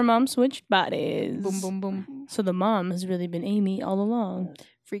 Amy and Amy. her mom switched bodies. Boom, boom, boom. So the mom has really been Amy all along.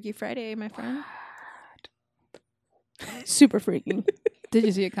 Freaky Friday, my friend. Super freaky. Did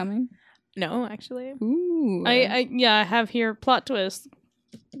you see it coming? No, actually. Ooh. I have here plot twist.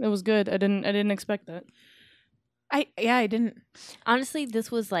 It was good. I didn't expect that. I didn't. Honestly, this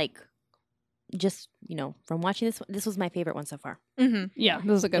was like, just from watching this was my favorite one so far. Mm-hmm. Yeah. This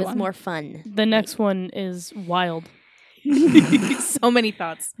was a It good was one. more fun. The next one is wild. So many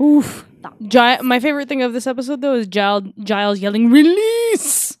thoughts. Oof. My favorite thing of this episode though is Giles yelling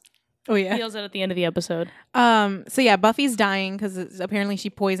release. Oh He yeah. yells it at the end of the episode. So yeah, Buffy's dying because apparently she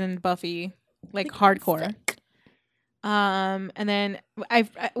poisoned Buffy like hardcore. And then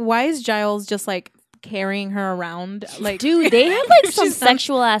why is Giles just like carrying her around? Like, Dude, they have like some She's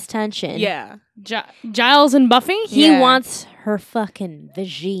sexual ass tension. Yeah. Giles and Buffy? He Yeah. wants her fucking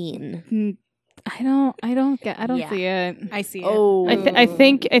vagine. I don't Yeah. see it. I see it. Oh, I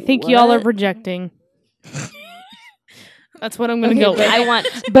think y'all are What? projecting. That's what I'm gonna go with. I want.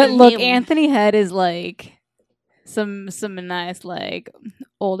 But look, him. Anthony Head is like some nice like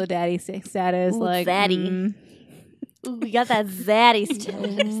older daddy status. Ooh, like zaddy. Ooh, we got that zaddy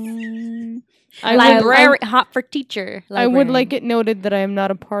status. I Library, hot for teacher. I would like it noted that I am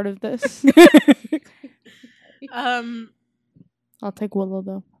not a part of this. I'll take Willow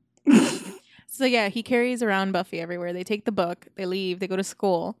though. So yeah, he carries around Buffy everywhere. They take the book, they leave, they go to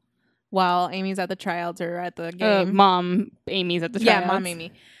school while Amy's at the tryouts or at the game. Mom Amy's at the Yeah, tryouts. Mom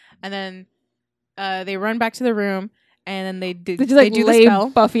Amy. And then they run back to the room and then they do They just like do lay the spell.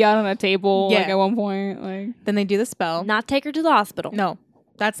 Buffy out on a table like Yeah. at one point. Like Then they do the spell. Not take her to the hospital. No,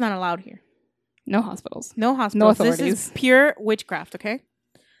 that's not allowed here. no hospitals. No hospitals. This authorities. is pure witchcraft, okay?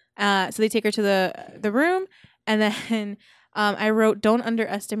 So they take her to the room and then I wrote, don't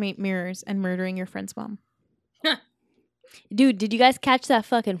underestimate mirrors and murdering your friend's mom. Dude, did you guys catch that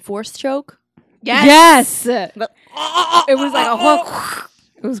fucking force choke? Yes. It was like a hook.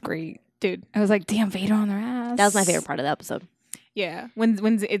 It was great. Dude. I was like, damn, Vader on their ass. That was my favorite part of the episode. Yeah. When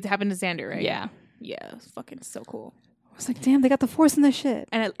it happened to Xander, right? Yeah. Yeah, it was fucking so cool. I was like, damn, they got the force in this shit.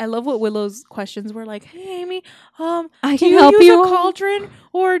 And I love what Willow's questions were like, hey Amy, I do can you help use you. a cauldron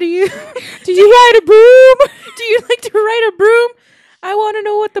or do you ride a broom? do you like to ride a broom? I want to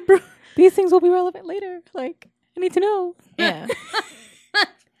know what the broom. These things will be relevant later. Like, I need to know. Yeah.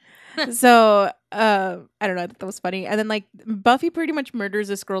 So I don't know. I thought that was funny. And then like Buffy pretty much murders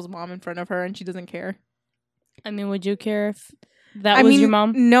this girl's mom in front of her, and she doesn't care. I mean, would you care if that was your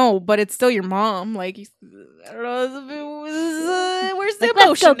mom? No, but it's still your mom. Like I don't know. Where's the Like, let's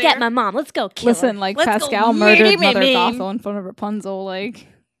emotion go there? get my mom. Let's go kill Listen, her. like Let's go Pascal murder murdered me, Mother me. Gothel in front of Rapunzel. Like,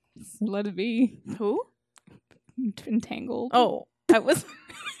 let it be. Who? Entangled. Oh, I was.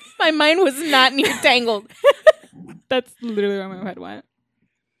 My mind was not near tangled. That's literally where my head went.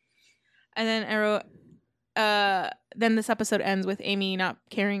 And then I wrote, then this episode ends with Amy not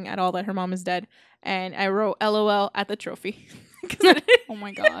caring at all that her mom is dead. And I wrote LOL at the trophy. Oh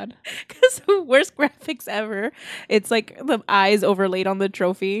my god. Because worst graphics ever. It's like the eyes overlaid on the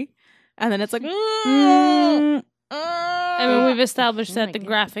trophy. And then it's like... I mean, we've established that the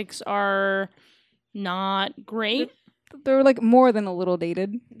graphics are not great. They're like more than a little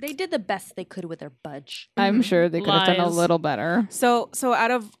dated. They did the best they could with their budge. I'm sure they could have done a Lies. little better. So out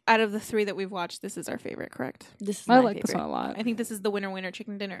of the 3 that we've watched, this is our favorite, correct? This is I my like favorite. this one a lot. I think this is the winner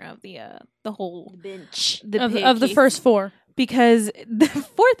chicken dinner of the whole Bench. Of the first 4. because the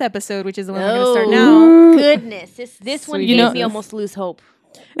 4th episode, which is the one we're gonna start now. Goodness, this one Sweet made me Jesus. almost lose hope.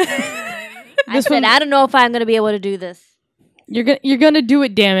 I said, I don't know if I'm gonna be able to do this. You're gonna do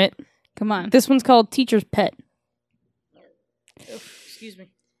it, damn it. Come on. This one's called Teacher's Pet. Excuse me.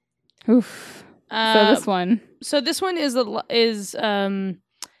 Oof. So this one. So this one is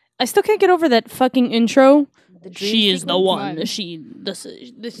I still can't get over that fucking intro. She is the one. What?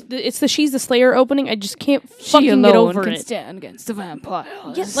 It's the She's the Slayer opening. I just can't fucking get over it. stand against the vampire.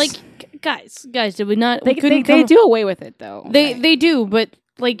 Yes, like guys, did we not? They do away with it though. They do, but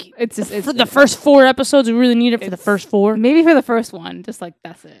like It's just for the first 4 episodes, we really need it for the first 4. maybe for the first one, just like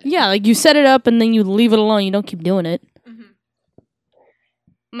that's it. Yeah, like you set it up and then you leave it alone. You don't keep doing it.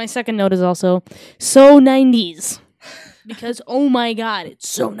 My second note is also so 90s. Because, oh my god, it's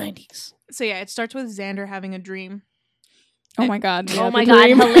so 90s. So yeah, it starts with Xander having a dream. Oh my god. Yeah, Oh my the god,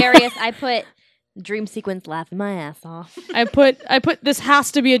 dream. hilarious! I put dream sequence laughing my ass off. I put this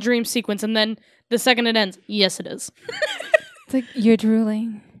has to be a dream sequence, and then the second it ends, yes it is. It's like you're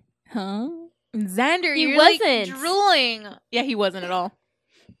drooling. Huh? Xander, He you're wasn't. like drooling. Yeah, he wasn't at all.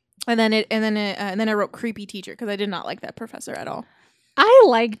 And then I wrote creepy teacher because I did not like that professor at all. I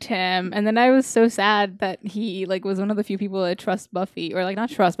liked him, and then I was so sad that he like was one of the few people that trust Buffy, or like not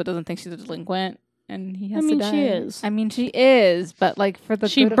trust, but doesn't think she's a delinquent, and he has to die. she is. I mean, she is, but like for the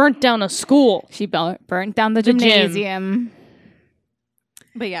She good of- burnt down a school. she burnt down the The gym. gymnasium.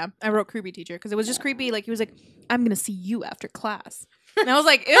 But yeah, I wrote creepy teacher because it was just creepy. Like he was like, "I'm gonna see you after class," and I was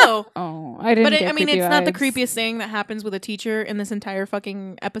like, "Ew." Oh, I didn't. But get I mean, creepy it's not the vibes. creepiest thing that happens with a teacher in this entire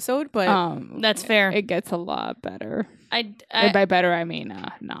fucking episode. But That's fair. It gets a lot better. I And by better, I mean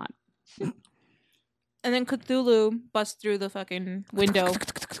not. and then Cthulhu busts through the fucking window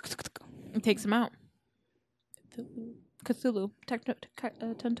and takes him out. Cthulhu,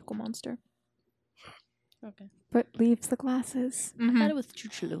 tentacle monster. Okay. But leaves the glasses. I thought it was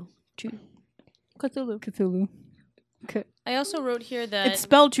Chuchulu. Cthulhu. Cthulhu. I also wrote here that It's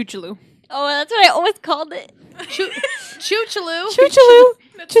spelled Chuchulu. Oh, that's what I always called it. Choo-choo-loo. Choo-choo.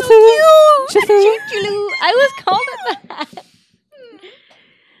 That's so cute. Chuchulu. I always called it that.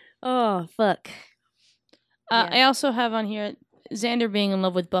 Oh, fuck. Yeah. I also have on here Xander being in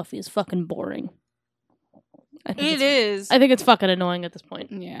love with Buffy is fucking boring. It is. I think it's fucking annoying at this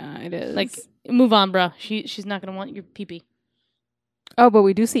point. Yeah, it is. Like, move on, bro. She's not gonna want your pee-pee. oh, but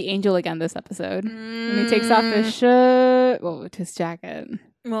we do see Angel again this episode. And he takes off his shirt, his jacket.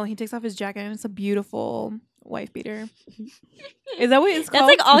 Well, he takes off his jacket and it's a beautiful wife beater. Is that what it's That's called?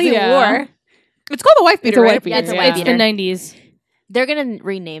 like all he Yeah. wore. It's called a wife beater, a right? wife beater, Yeah, it's a yeah. wife It's beater. the 90s. They're gonna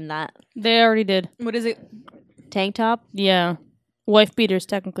rename that They already did. What is it? tank top. Yeah. Wife beater is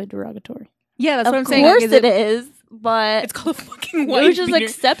technically derogatory. Yeah, that's Of what I'm saying. course Like, it is, but It's called a fucking it wife was just beater.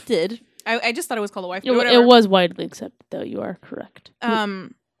 accepted. I just thought it was called a wife It, beater. it was widely accepted, though. You are correct.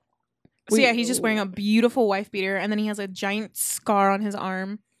 So yeah, he's just wearing a beautiful wife beater, and then he has a giant scar on his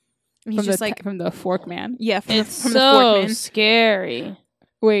arm. And he's just like, from the fork man. yeah, It's from the so Forkman. scary.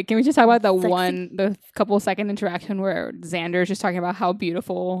 Wait, can we just talk about Sexy. the couple second interaction where Xander is just talking about how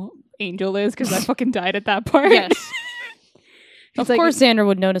beautiful Angel is because I fucking died at that part. Yes. He's Of like, course, Xander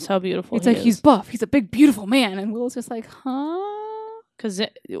would notice how beautiful it's he like is. he's buff. He's a big, beautiful man, and Willow's just like, huh? Because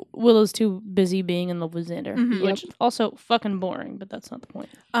Willow's too busy being in love with Xander, Mhm. which also fucking boring. But that's not the point.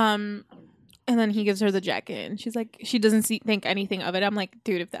 And then he gives her the jacket, and she's like, she doesn't think anything of it. I'm like,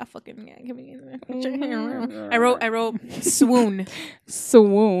 dude, if that fucking give me I wrote swoon.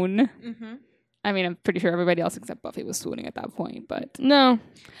 Swoon. Mm-hmm. I mean, I'm pretty sure everybody else except Buffy was swooning at that point, but No,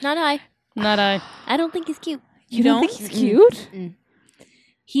 Not I. not I. I don't think he's cute. you don't? think he's cute?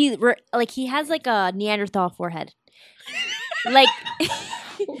 He has like a Neanderthal forehead. like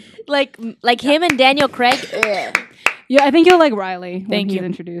like him and Daniel Craig. Ugh. Yeah, I think you'll like Riley. when Thank he's you.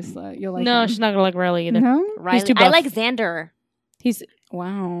 Introduced, you'll like. No, him. she's not gonna like Riley either. No. Riley. too I buff. like Xander. He's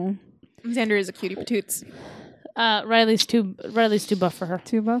Wow. Xander is a cutie patoots. Riley's too buff for her.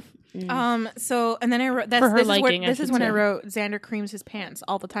 Too buff. So and then I wrote For her this liking, I is should when I say. wrote Xander creams his pants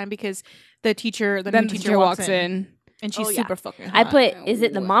all the time because the Then new the teacher walks in. and she's super fucking hot. I put, is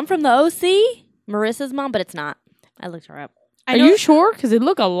it the mom from the OC? Marissa's mom, but it's not. I looked her up. Are you sure? Because they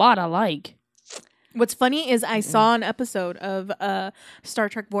look a lot alike. What's funny is I saw an episode of Star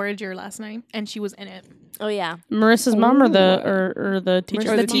Trek Voyager last night, and she was in it. Oh yeah, Marissa's mom or the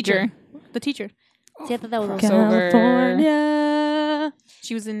teacher? The teacher. The teacher. See, I thought that was California.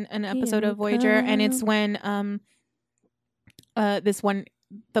 She was in an episode of Voyager, and it's when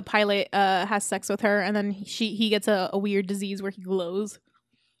the pilot has sex with her, and then he gets a weird disease where he glows.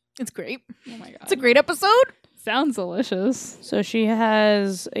 It's great. Oh my god, it's a great episode. Sounds delicious. So she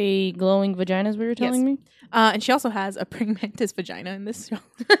has a glowing vagina, is what you're telling me? And she also has a praying mantis vagina in this show.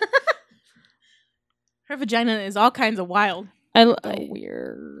 Her vagina is all kinds of wild.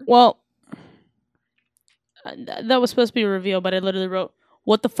 Weird. Well, that was supposed to be a reveal, but I literally wrote,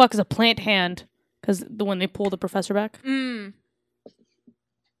 "What the fuck is a plant hand?" Because when they pull the professor back, the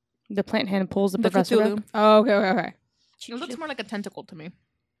plant hand pulls the professor Cthulhu. back. Oh, okay. It looks more like a tentacle to me.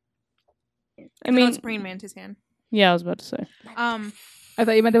 I mean, it's praying mantis hand. Yeah, I was about to say. I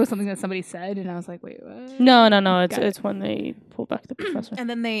thought you meant there was something that somebody said, and I was like, wait, what? No. It's when they pull back the professor. And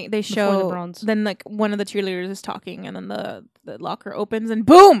then they Before the show bronze. then like one of the cheerleaders is talking, and then the locker opens and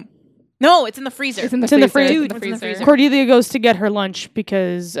boom. No, it's in the freezer. It's in the It's in the freezer. freezer. It's in the freezer. Cordelia goes to get her lunch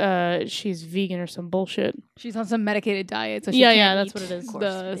because she's vegan or some bullshit. She's on some medicated diet, so she Yeah, can't that's eat what it is.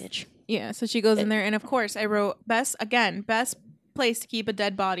 the- Yeah, so she goes in there, and of course I wrote best place to keep a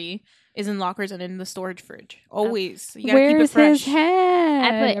dead body is in lockers and in the storage fridge. Always. You gotta keep it Where's fresh. his head? I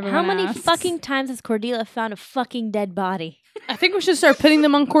put, how Everyone many asks. fucking times has Cordelia found a fucking dead body? I think we should start pitting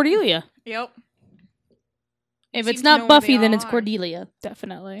them on Cordelia. Yep. If Seems it's to know not where Buffy, they then it's are. Cordelia.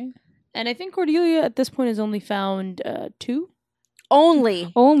 Definitely. And I think Cordelia at this point has only found 2.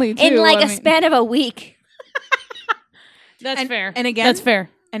 Only Only two. in like I a mean- span of a week. That's fair. And again, That's fair.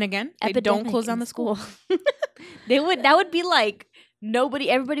 And again, they Epidemic don't close down in the school. That would be like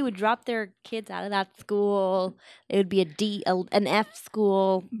everybody would drop their kids out of that school. It would be an F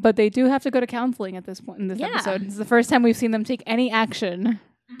school. But they do have to go to counseling at this point in this Yeah. episode. It's the first time we've seen them take any action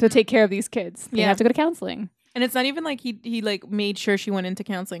to take care of these kids. They Yeah. have to go to counseling. And it's not even like he like made sure she went into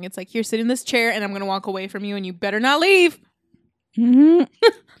counseling. It's like, here, sit in this chair, and I'm gonna walk away from you, and you better not leave. Mm-hmm.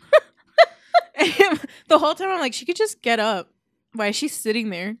 The whole time I'm like, she could just get up. Why is she sitting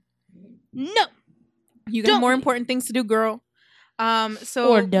there? No. You got more important things to do, girl.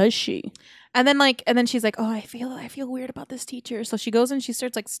 So Or does she? and then she's like, oh, I feel weird about this teacher. So she goes and she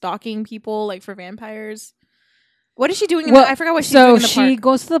starts like stalking people like for vampires. What is she doing? I forgot what she's doing in the she park.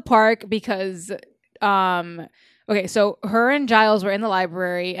 goes to the park because okay, so her and Giles were in the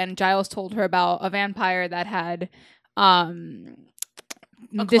library, and Giles told her about a vampire that had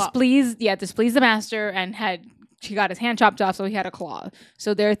displeased the master, and she got his hand chopped off, so he had a claw.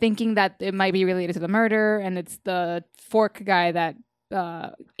 So they're thinking that it might be related to the murder, and it's the fork guy that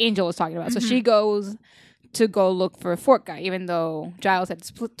Angel was talking about. So she goes to go look for a fork guy, even though Giles had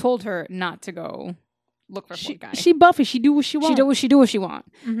told her not to go look for a fork guy. She Buffy. She do what she wants. She do what she want.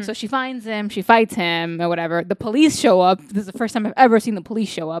 So she finds him, she fights him, or whatever. The police show up. This is the first time I've ever seen the police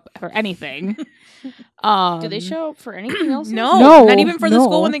show up for anything. Do they show up for anything else? No, not even for the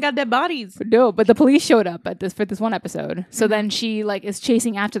school when they got dead bodies. No, but the police showed up for this one episode. So then she like is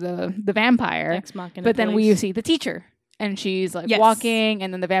chasing after the vampire. Ex machina But then we police. see the teacher. And she's like Yes. walking,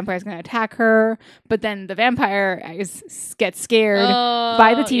 and then the vampire's going to attack her. But then the vampire gets scared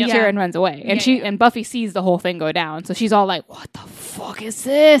by the teacher yeah. and runs away. And Yeah, and Buffy sees the whole thing go down. So she's all like, "What the fuck is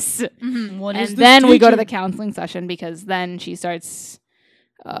this?" What And is this then we go to teacher? the counseling session because then she starts,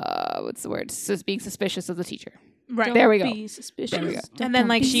 what's the word? Being suspicious of the teacher. Right. There we go. Be suspicious. There we go. And then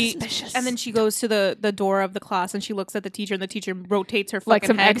like be suspicious. and then she goes to the door of the class and she looks at the teacher and the teacher rotates her fucking Like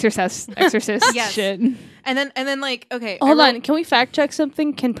some head. exorcist Yes. shit. And then like, okay, Hold I on. Can we fact check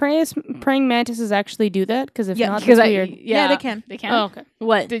something? Can praying mantises actually do that? Because if not, Because that's weird. Yeah, they can. They can. Oh, okay.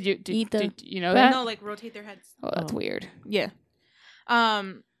 What? Did you Eat the- did you know that? No, like rotate their heads. Oh, that's weird. Yeah.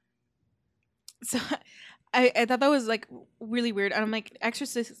 So I thought that was like really weird. And I'm like,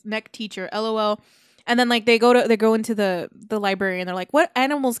 exorcist neck teacher, LOL. And then like they go into the library and they're like, what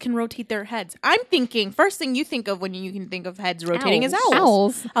animals can rotate their heads? I'm thinking first thing you think of when you can think of heads rotating is owls.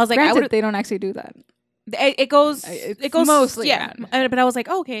 Owls. I was like, Granted, I would. they don't actually do that. It goes. It's It goes mostly yeah. But I was like,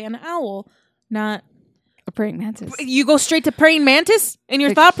 okay, an owl, not. A praying mantis. You go straight to praying mantis in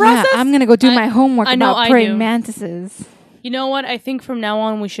your Like, thought process. Yeah, I'm gonna go do my homework I know about I praying do. mantises. You know what? I think from now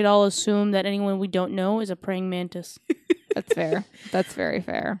on we should all assume that anyone we don't know is a praying mantis. That's fair. That's very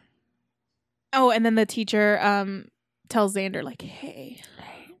fair. Oh, and then the teacher tells Xander like, hey,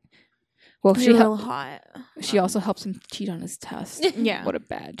 Well, You're real hot. she also helps him cheat on his test. Yeah. What a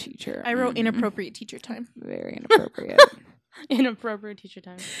bad teacher. I wrote inappropriate teacher time. Very inappropriate. Inappropriate teacher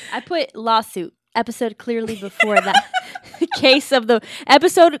time. I put lawsuit episode clearly before that case of the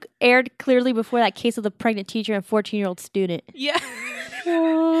episode aired clearly before that case of the pregnant teacher and 14-year-old student. Yeah.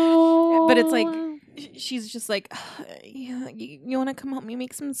 But it's like, she's just like, you want to come help me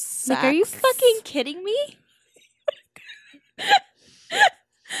make some sacks? Like, are you fucking kidding me?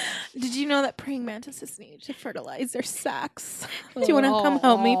 Did you know that praying mantises need to fertilize their sacks? Do you want to come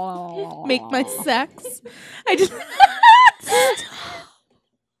help me make my sacks? I just...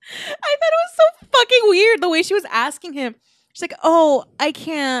 I thought it was so fucking weird the way she was asking him. She's like, oh, I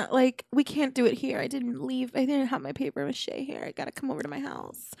can't, like, we can't do it here. I didn't have my paper mache here. I gotta come over to my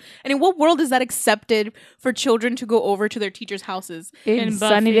house. And in what world is that accepted for children to go over to their teachers' houses? In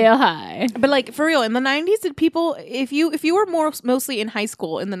Sunnydale High. But like, for real, in the 90s, did people, if you were mostly in high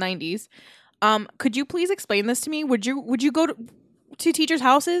school in the 90s, could you please explain this to me? Would you go to teachers'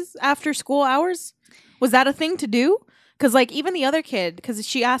 houses after school hours? Was that a thing to do? Because like, even the other kid, because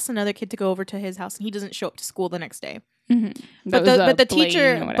she asked another kid to go over to his house and he doesn't show up to school the next day. Mm-hmm. But the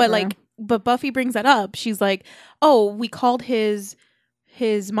teacher, but Buffy brings that up. She's like, oh, we called his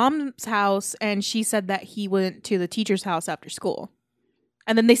mom's house and she said that he went to the teacher's house after school.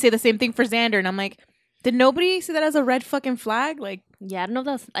 And then they say the same thing for Xander. And I'm like, did nobody see that as a red fucking flag? Like, yeah, I don't know if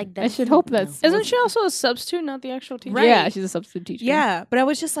that's like. I should hope that's. Isn't she also a substitute, not the actual teacher? Right. Yeah, she's a substitute teacher. yeah, but I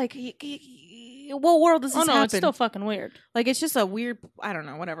was just like, what world does this happen? It's still fucking weird. Like, it's just a weird, I don't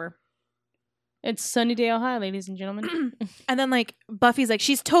know, whatever. It's Sunnydale High, ladies and gentlemen. And then like Buffy's like,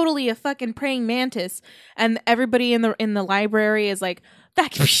 she's totally a fucking praying mantis, and everybody in the library is like, that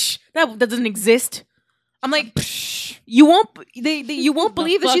doesn't exist. I'm like, you won't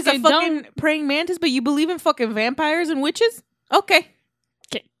believe that she's a fucking praying mantis, but you believe in fucking vampires and witches? Okay,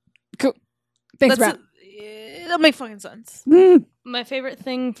 cool. Thanks, Brad. That makes fucking sense. My favorite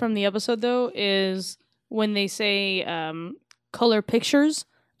thing from the episode though is when they say color pictures.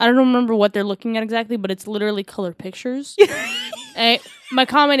 I don't remember what they're looking at exactly, but it's literally color pictures. My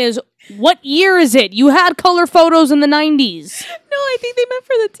comment is, what year is it? You had color photos in the 90s. No, I think they meant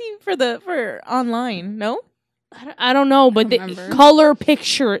for the team for online. No, I don't know, but color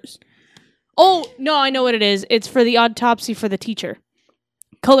pictures. Oh no, I know what it is. It's for the autopsy for the teacher.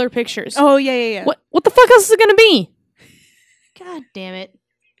 Color pictures. Oh yeah. What the fuck else is it gonna be? God damn it.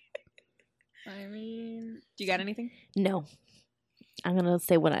 I mean, do you got anything? No. I'm gonna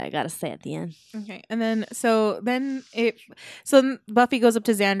say what I gotta say at the end. Okay, and then so Buffy goes up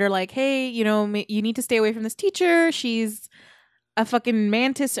to Xander like, hey, you need to stay away from this teacher. She's a fucking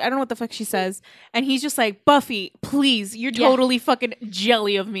mantis. I don't know what the fuck she says, and he's just like, Buffy, please, you're totally fucking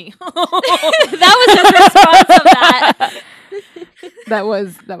jelly of me. That was his response of that. That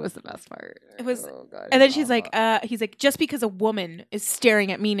was the best part. It was, and then she's like, he's like, just because a woman is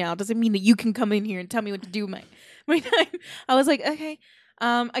staring at me now doesn't mean that you can come in here and tell me what to do. My time. I was like, okay.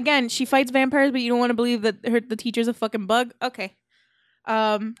 Again, she fights vampires, but you don't want to believe that the teacher's a fucking bug. Okay.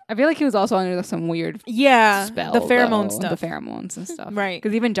 I feel like he was also under some weird spell, the pheromone stuff, the pheromones and stuff, right?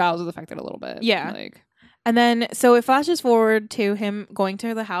 Because even Giles was affected a little bit. Yeah. Like, and then so it flashes forward to him going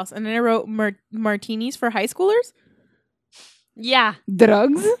to the house, and then I wrote martinis for high schoolers. Yeah.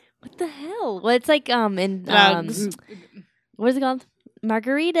 Drugs. What the hell? Well, it's like in Drugs. what is it called?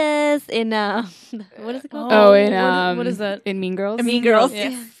 Margaritas in what is it called? Oh, in what is that? In Mean Girls. Mean Girls.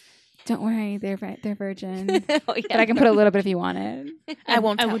 Yeah. Don't worry, they're virgin. Oh, yeah. But I can put a little bit if you want it. I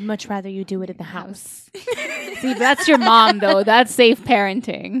won't. I would much rather you do it in the house. See, that's your mom though. That's safe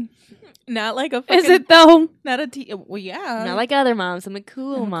parenting. Not like a. Fucking, Is it though? Not a. Well, yeah. Not like other moms. I'm a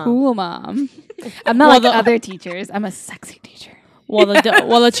cool mom. Cool mom. I'm not like other teachers. I'm a sexy teacher. While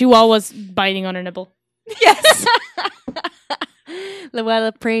the chihuahua was biting on her nipple. Yes. While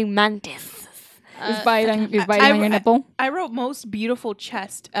the praying mantis is biting on your nipple. I wrote most beautiful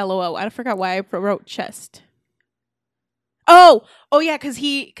chest. LOL. I forgot why I wrote chest. Oh yeah, because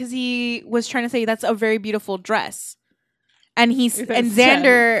he was trying to say that's a very beautiful dress, and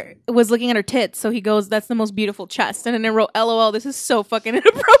Xander was looking at her tits, so he goes, "That's the most beautiful chest," and then I wrote, "LOL, this is so fucking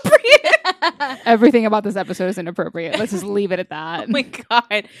inappropriate." Everything about this episode is inappropriate. Let's just leave it at that. Oh my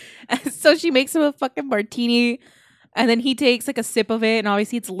god! So she makes him a fucking martini. And then he takes like a sip of it, and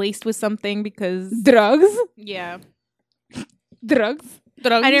obviously it's laced with something because drugs. Yeah, drugs.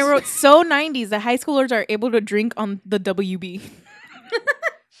 And I wrote so 90s that high schoolers are able to drink on the WB.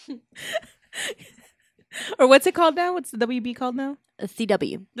 Or what's it called now? What's the WB called now? A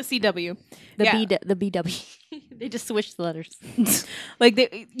CW. The CW. The BW. They just switched the letters.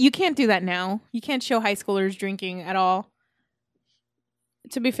 Like you can't do that now. You can't show high schoolers drinking at all.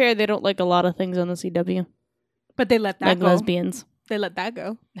 To be fair, they don't like a lot of things on the CW. But they let that like go. lesbians. They let that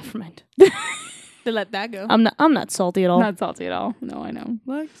go. Never mind. They let that go. I'm not salty at all. Not salty at all. No, I know.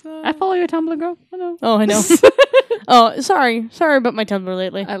 Alexa. I follow your Tumblr, girl. I know. Oh, I know. Oh, sorry about my Tumblr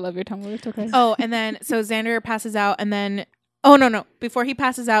lately. I love your Tumblr. It's okay. Oh, and then so Xander passes out, and then no. Before he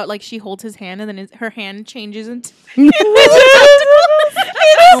passes out, like she holds his hand, and then her hand changes into.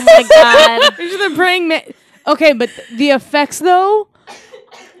 Oh my god. The praying okay, but the effects though.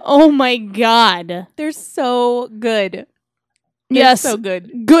 Oh my god. They're so good. They're yes, so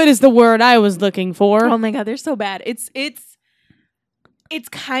good. Good is the word I was looking for. Oh my god, they're so bad. It's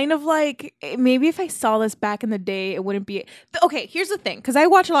kind of like maybe if I saw this back in the day, it wouldn't be okay. Here's the thing, because I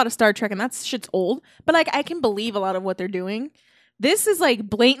watch a lot of Star Trek, and that shit's old, but like I can believe a lot of what they're doing. This is like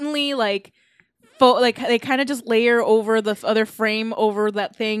blatantly like. Like they kind of just layer over the other frame over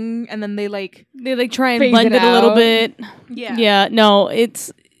that thing, and then they try and phase blend it a little out. bit. Yeah. No,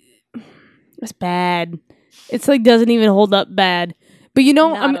 it's bad. It's like doesn't even hold up bad. But you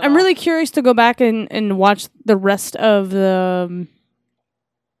know, Not at I'm all. really curious to go back and watch the rest of the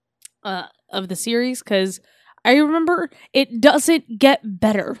series, because I remember it doesn't get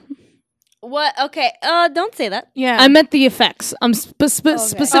better. What? Okay. Don't say that. Yeah. I meant the effects. I'm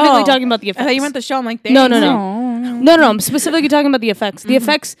specifically Oh. talking about the effects. I thought you meant the show. I'm like, No. dang. No, I'm specifically talking about the effects. The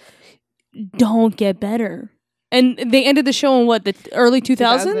effects don't get better. And they ended the show in what, the early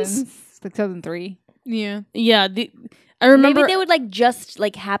 2000s? 2003. Yeah. Yeah, I remember. Maybe they would like just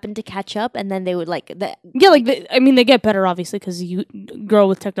like happen to catch up, and then they would like that. Yeah, like they get better obviously because you grow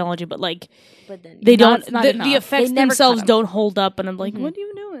with technology, but like But then they Not- don't. not The enough. effects They never themselves cut 'em. don't hold up, and I'm like, Mhm. what are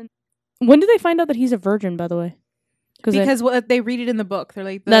you doing? When did they find out that he's a virgin? By the way, Because what they read it in the book. They're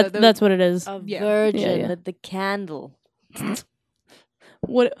like that's what it is. a Yeah. virgin, Yeah. the candle.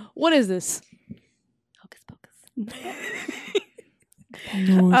 What is this? Hocus pocus.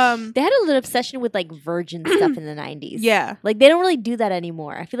 They had a little obsession with like virgin stuff in the 90s. Yeah. Like they don't really do that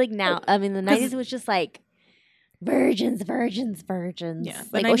anymore. I feel like now, I mean, the 90s it was just like virgins. Yeah, the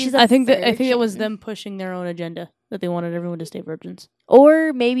Like, 90s she's a I think it was virgin. them pushing their own agenda that they wanted everyone to stay virgins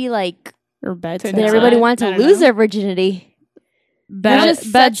Or maybe like or bad To sex that not- everybody ed. wanted I to don't lose know. their virginity. bad It's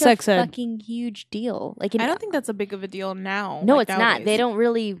just bad such sex a ed. fucking huge deal. Like I don't think that's a big of a deal now. No, like, it's not. They nowadays. don't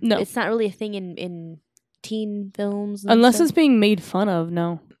really. No. It's not really a thing in teen films. And Unless stuff. it's being made fun of.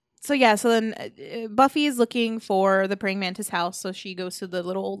 No. So yeah, so then Buffy is looking for the praying mantis house, so she goes to the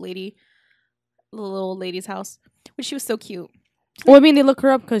little old lady's house, which she was so cute. Well, I mean, they look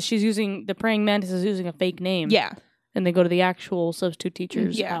her up because she's using the praying mantis is using a fake name. Yeah, And they go to the actual substitute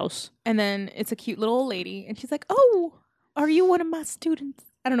teacher's Yeah. house. and then it's a cute little old lady, and she's like, "Oh, are you one of my students?"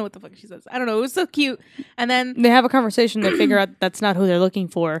 I don't know what the fuck she says. I don't know. It was so cute. And then They have a conversation. They figure out that's not who they're looking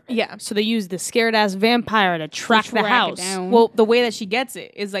for. yeah, So they use the scared ass vampire to track the Track it house. down. well, the way that she gets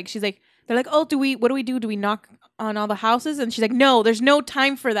it is like she's like, they're like, "Oh, what do we do? Do we knock on all the houses?" And she's like, "No, there's no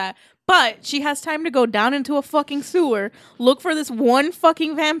time for that." But she has time to go down into a fucking sewer, look for this one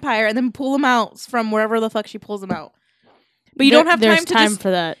fucking vampire, and then pull him out from wherever the fuck she pulls him out. But you don't have There's time to for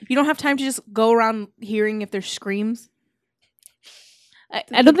that. you don't have time to just go around hearing if there's screams.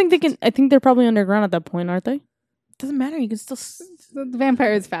 I don't think they can. I think they're probably underground at that point, aren't they? Doesn't matter. You can still. The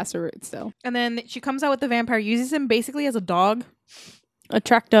vampire is faster route still. And then she comes out with the vampire, uses him basically as a dog. A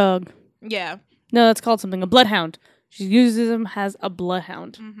track dog. Yeah. No, that's called something. A bloodhound. She uses him as a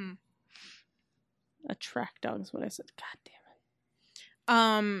bloodhound. Mm-hmm. A track dog is what I said. God damn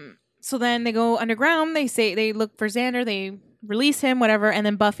it. So then they go underground. They look for Xander. They release him, whatever. And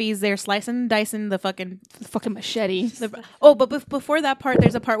then Buffy's there slicing and dicing the fucking. Fucking machete. But before that part,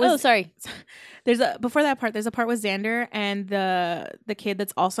 there's a part with. Oh, sorry. There's a part with Xander and the kid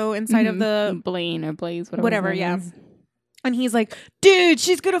that's also inside of the Blaine or Blaze, whatever. his name Yeah. is. And he's like, "Dude,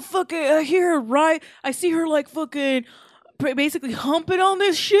 she's gonna fucking. I hear her right. I see her like fucking." Basically humping on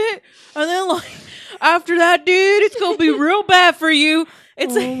this shit, and then like after that, dude, it's gonna be real bad for you.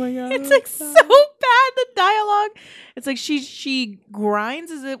 It's Oh my God, it's like so bad. The dialogue, it's like she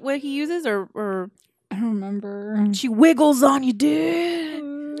grinds. Is it what he uses, or I don't remember. she wiggles on you,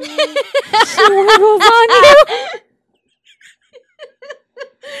 dude? She wiggles on you.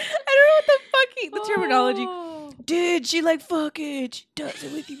 I don't know what the fuck the terminology. Dude, she like fucking. She does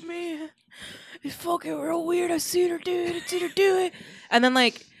it with you, man. It's fucking real weird. I seen her do it. And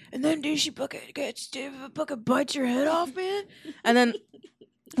then dude, she fucking bites your head off, man. And then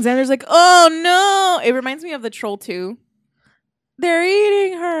Xander's like, "Oh no!" It reminds me of the Troll 2. They're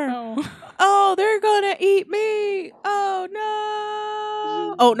eating her. Oh, they're gonna eat me. Oh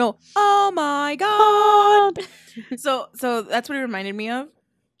no. Oh no. Oh my god. So that's what it reminded me of.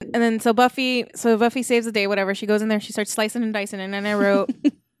 And then so Buffy saves the day, whatever. She goes in there, she starts slicing and dicing, and then I wrote,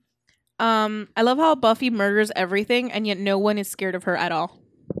 I love how Buffy murders everything, and yet no one is scared of her at all.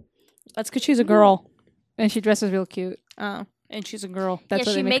 That's because she's a girl. And she dresses real cute. And she's a girl. That's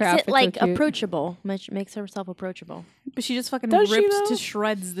what she they make makes her it outfits like so cute. approachable. Makes herself approachable. But she just fucking Does she, rips though? to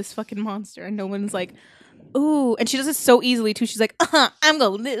shreds this fucking monster, and no one's like, ooh. And she does it so easily too. She's like, I'm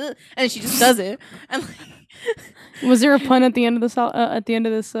going, and she just does it. And like, Was there a pun at the end of this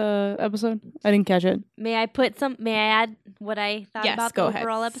episode? I didn't catch it. May I add what I thought Yes, about go the ahead.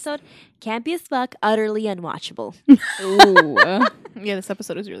 overall episode? Campy as fuck, utterly unwatchable. Ooh. yeah, this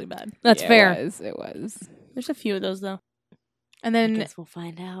episode was really bad. That's Yeah, fair. It was. There's a few of those though. And I then, guess we'll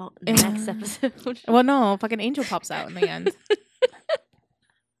find out in the next episode. well, no, fucking Angel pops out in the end.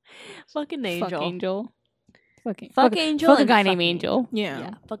 Fucking Angel. Fuck Angel. Fuck Angel. Fuck a and guy fuck named Angel.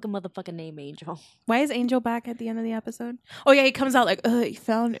 Yeah, fuck a motherfucking name Angel. Why is Angel back at the end of the episode? Oh yeah, he comes out like, he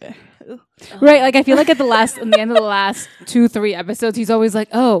found it. Right, like I feel like in the end of the last 2-3 episodes, he's always like,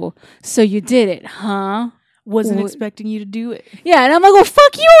 "Oh, so you did it, huh?" Wasn't Well- expecting you to do it. Yeah, and I'm like, "Well,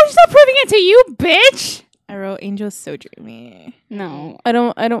 fuck you! Stop proving it to you, bitch." I wrote Angel's so dreamy. No, I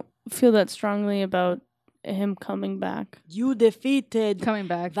don't feel that strongly about him coming back. You defeated coming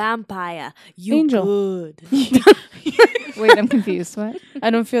back. vampire. You Angel. good. Wait, I'm confused. What? I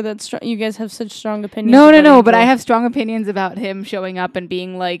don't feel that strong. You guys have such strong opinions. No. about But I Angel. have strong opinions about him showing up and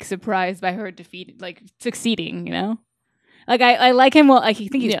being like surprised by her defeated, like succeeding. You know, like I like him. Well, I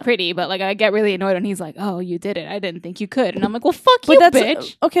think he's Yeah. pretty, but like I get really annoyed when he's like, "Oh, you did it. I didn't think you could," and I'm like, "Well, fuck But you, that's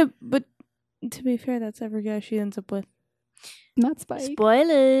bitch." okay. But to be fair, that's every guy she ends up with. Not Spike.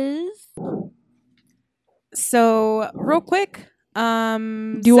 Spoilers. So real quick,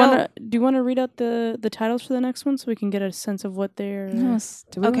 Do you want to read out the titles for the next one so we can get a sense of what they're? Yes.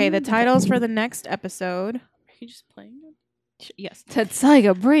 Do we Okay, want the it? titles for the next episode. Are you just playing it? Yes.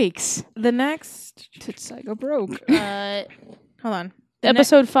 Tetsaiga breaks. The next. Tetsaiga broke. Hold on.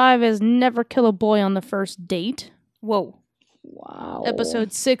 Episode 5 is Never Kill a Boy on the First Date. Whoa. Wow.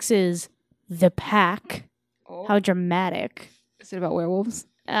 Episode 6 is The Pack. Oh. How dramatic. Is it about werewolves?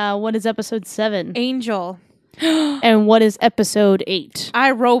 What is episode 7? Angel. And what is episode 8?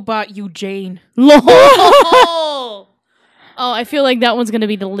 I Robot You, Jane. LOL. Oh, I feel like that one's gonna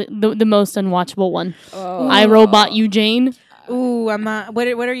be the most unwatchable one. Oh. I Robot You, Jane. Ooh, I'm not. What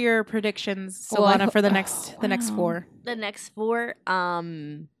are your predictions, Well, I Solana, ho- for the next 4? The next 4,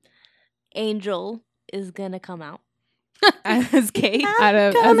 Angel is gonna come out. As Kate.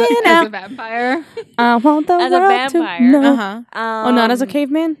 As a vampire. I want the As a world to vampire. know. Uh-huh. Oh, not as a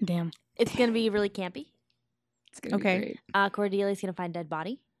caveman? Damn. It's gonna be really campy. It's gonna be Okay. great. Cordelia's gonna find dead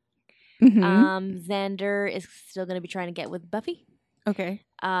body. Mhm. Xander is still gonna be trying to get with Buffy. Okay.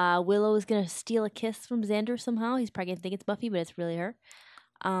 Willow is gonna steal a kiss from Xander somehow. He's probably gonna think it's Buffy, but it's really her.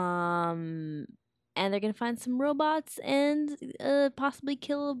 And they're gonna find some robots and possibly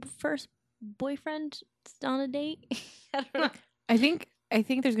kill a first boyfriend on a date. I don't know. I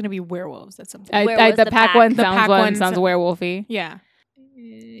think there's gonna be werewolves at some point. The pack pack? one The pack one sounds werewolfy. Yeah.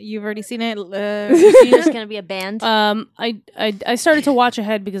 You've already seen it. There's gonna be a band. I started to watch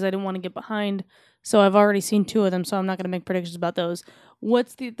ahead because I didn't want to get behind. So I've already seen 2 of them, so I'm not going to make predictions about those.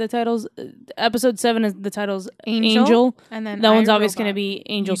 What's the titles? Episode 7 is the titles Angel. And then That one's I, obviously Robot going to be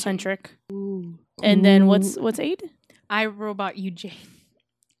Angel centric. Ooh. And then what's 8? I Robot You, Jane.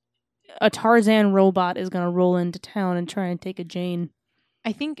 A Tarzan robot is going to roll into town and try and take a Jane.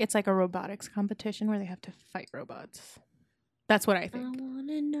 I think it's like a robotics competition where they have to fight robots. That's what I I think.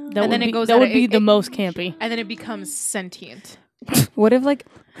 wanna know. That And would then it be, goes that out would of- be it- the it- most campy. And then it becomes sentient. What if like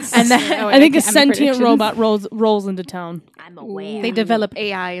And then I think a sentient robot rolls into town. I'm aware. they develop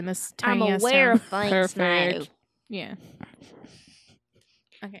AI in this I'm tiny ass aware town. of things now. Perfect. Yeah.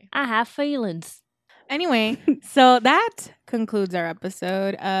 Okay. I have feelings. Anyway, so that concludes our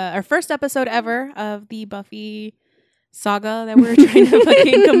episode. Our first episode ever of the Buffy saga that we're trying to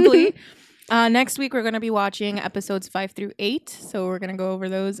fucking complete. Next week we're going to be watching episodes 5 through 8. So we're going to go over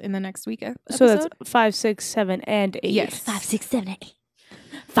those in the next week episode. So that's 5, 6, 7, and 8. Yes. 5, 6, 7, 8.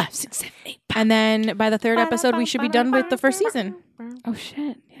 5, 6, 7, 8. And then by the 3rd episode we should be done with the first season. Oh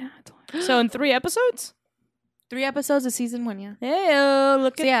shit! Yeah. So in 3 episodes? 3 episodes of season 1, yeah. Hey,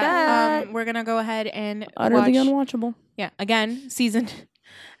 look So yeah, we're going to go ahead and Utterly watch, unwatchable. yeah, again,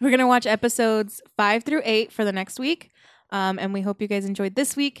 we're going to watch episodes 5 through 8 for the next week. And we hope you guys enjoyed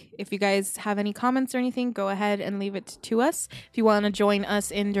this week. If you guys have any comments or anything, go ahead and leave it to us. If you want to join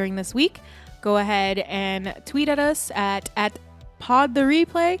us in during this week, go ahead and tweet at us at Pod the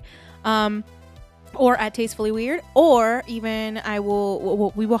Replay, or at Tastefully Weird, or even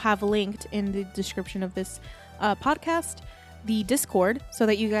we will have linked in the description of this podcast the Discord so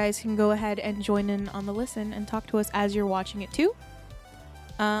that you guys can go ahead and join in on the listen and talk to us as you're watching it too.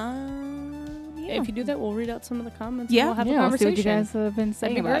 If you do that, we'll read out some of the comments. Yeah. And we'll have a I'll see conversation. what you guys have been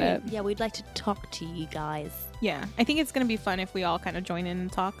saying be about great. it. Yeah, we'd like to talk to you guys. Yeah, I think it's going to be fun if we all kind of join in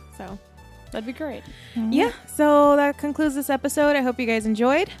and talk. So, That'd be great. yeah. So that concludes this episode. I hope you guys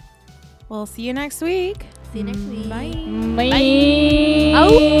enjoyed. We'll see you next week. See you next week. Bye. Bye.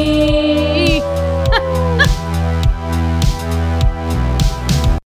 Oh.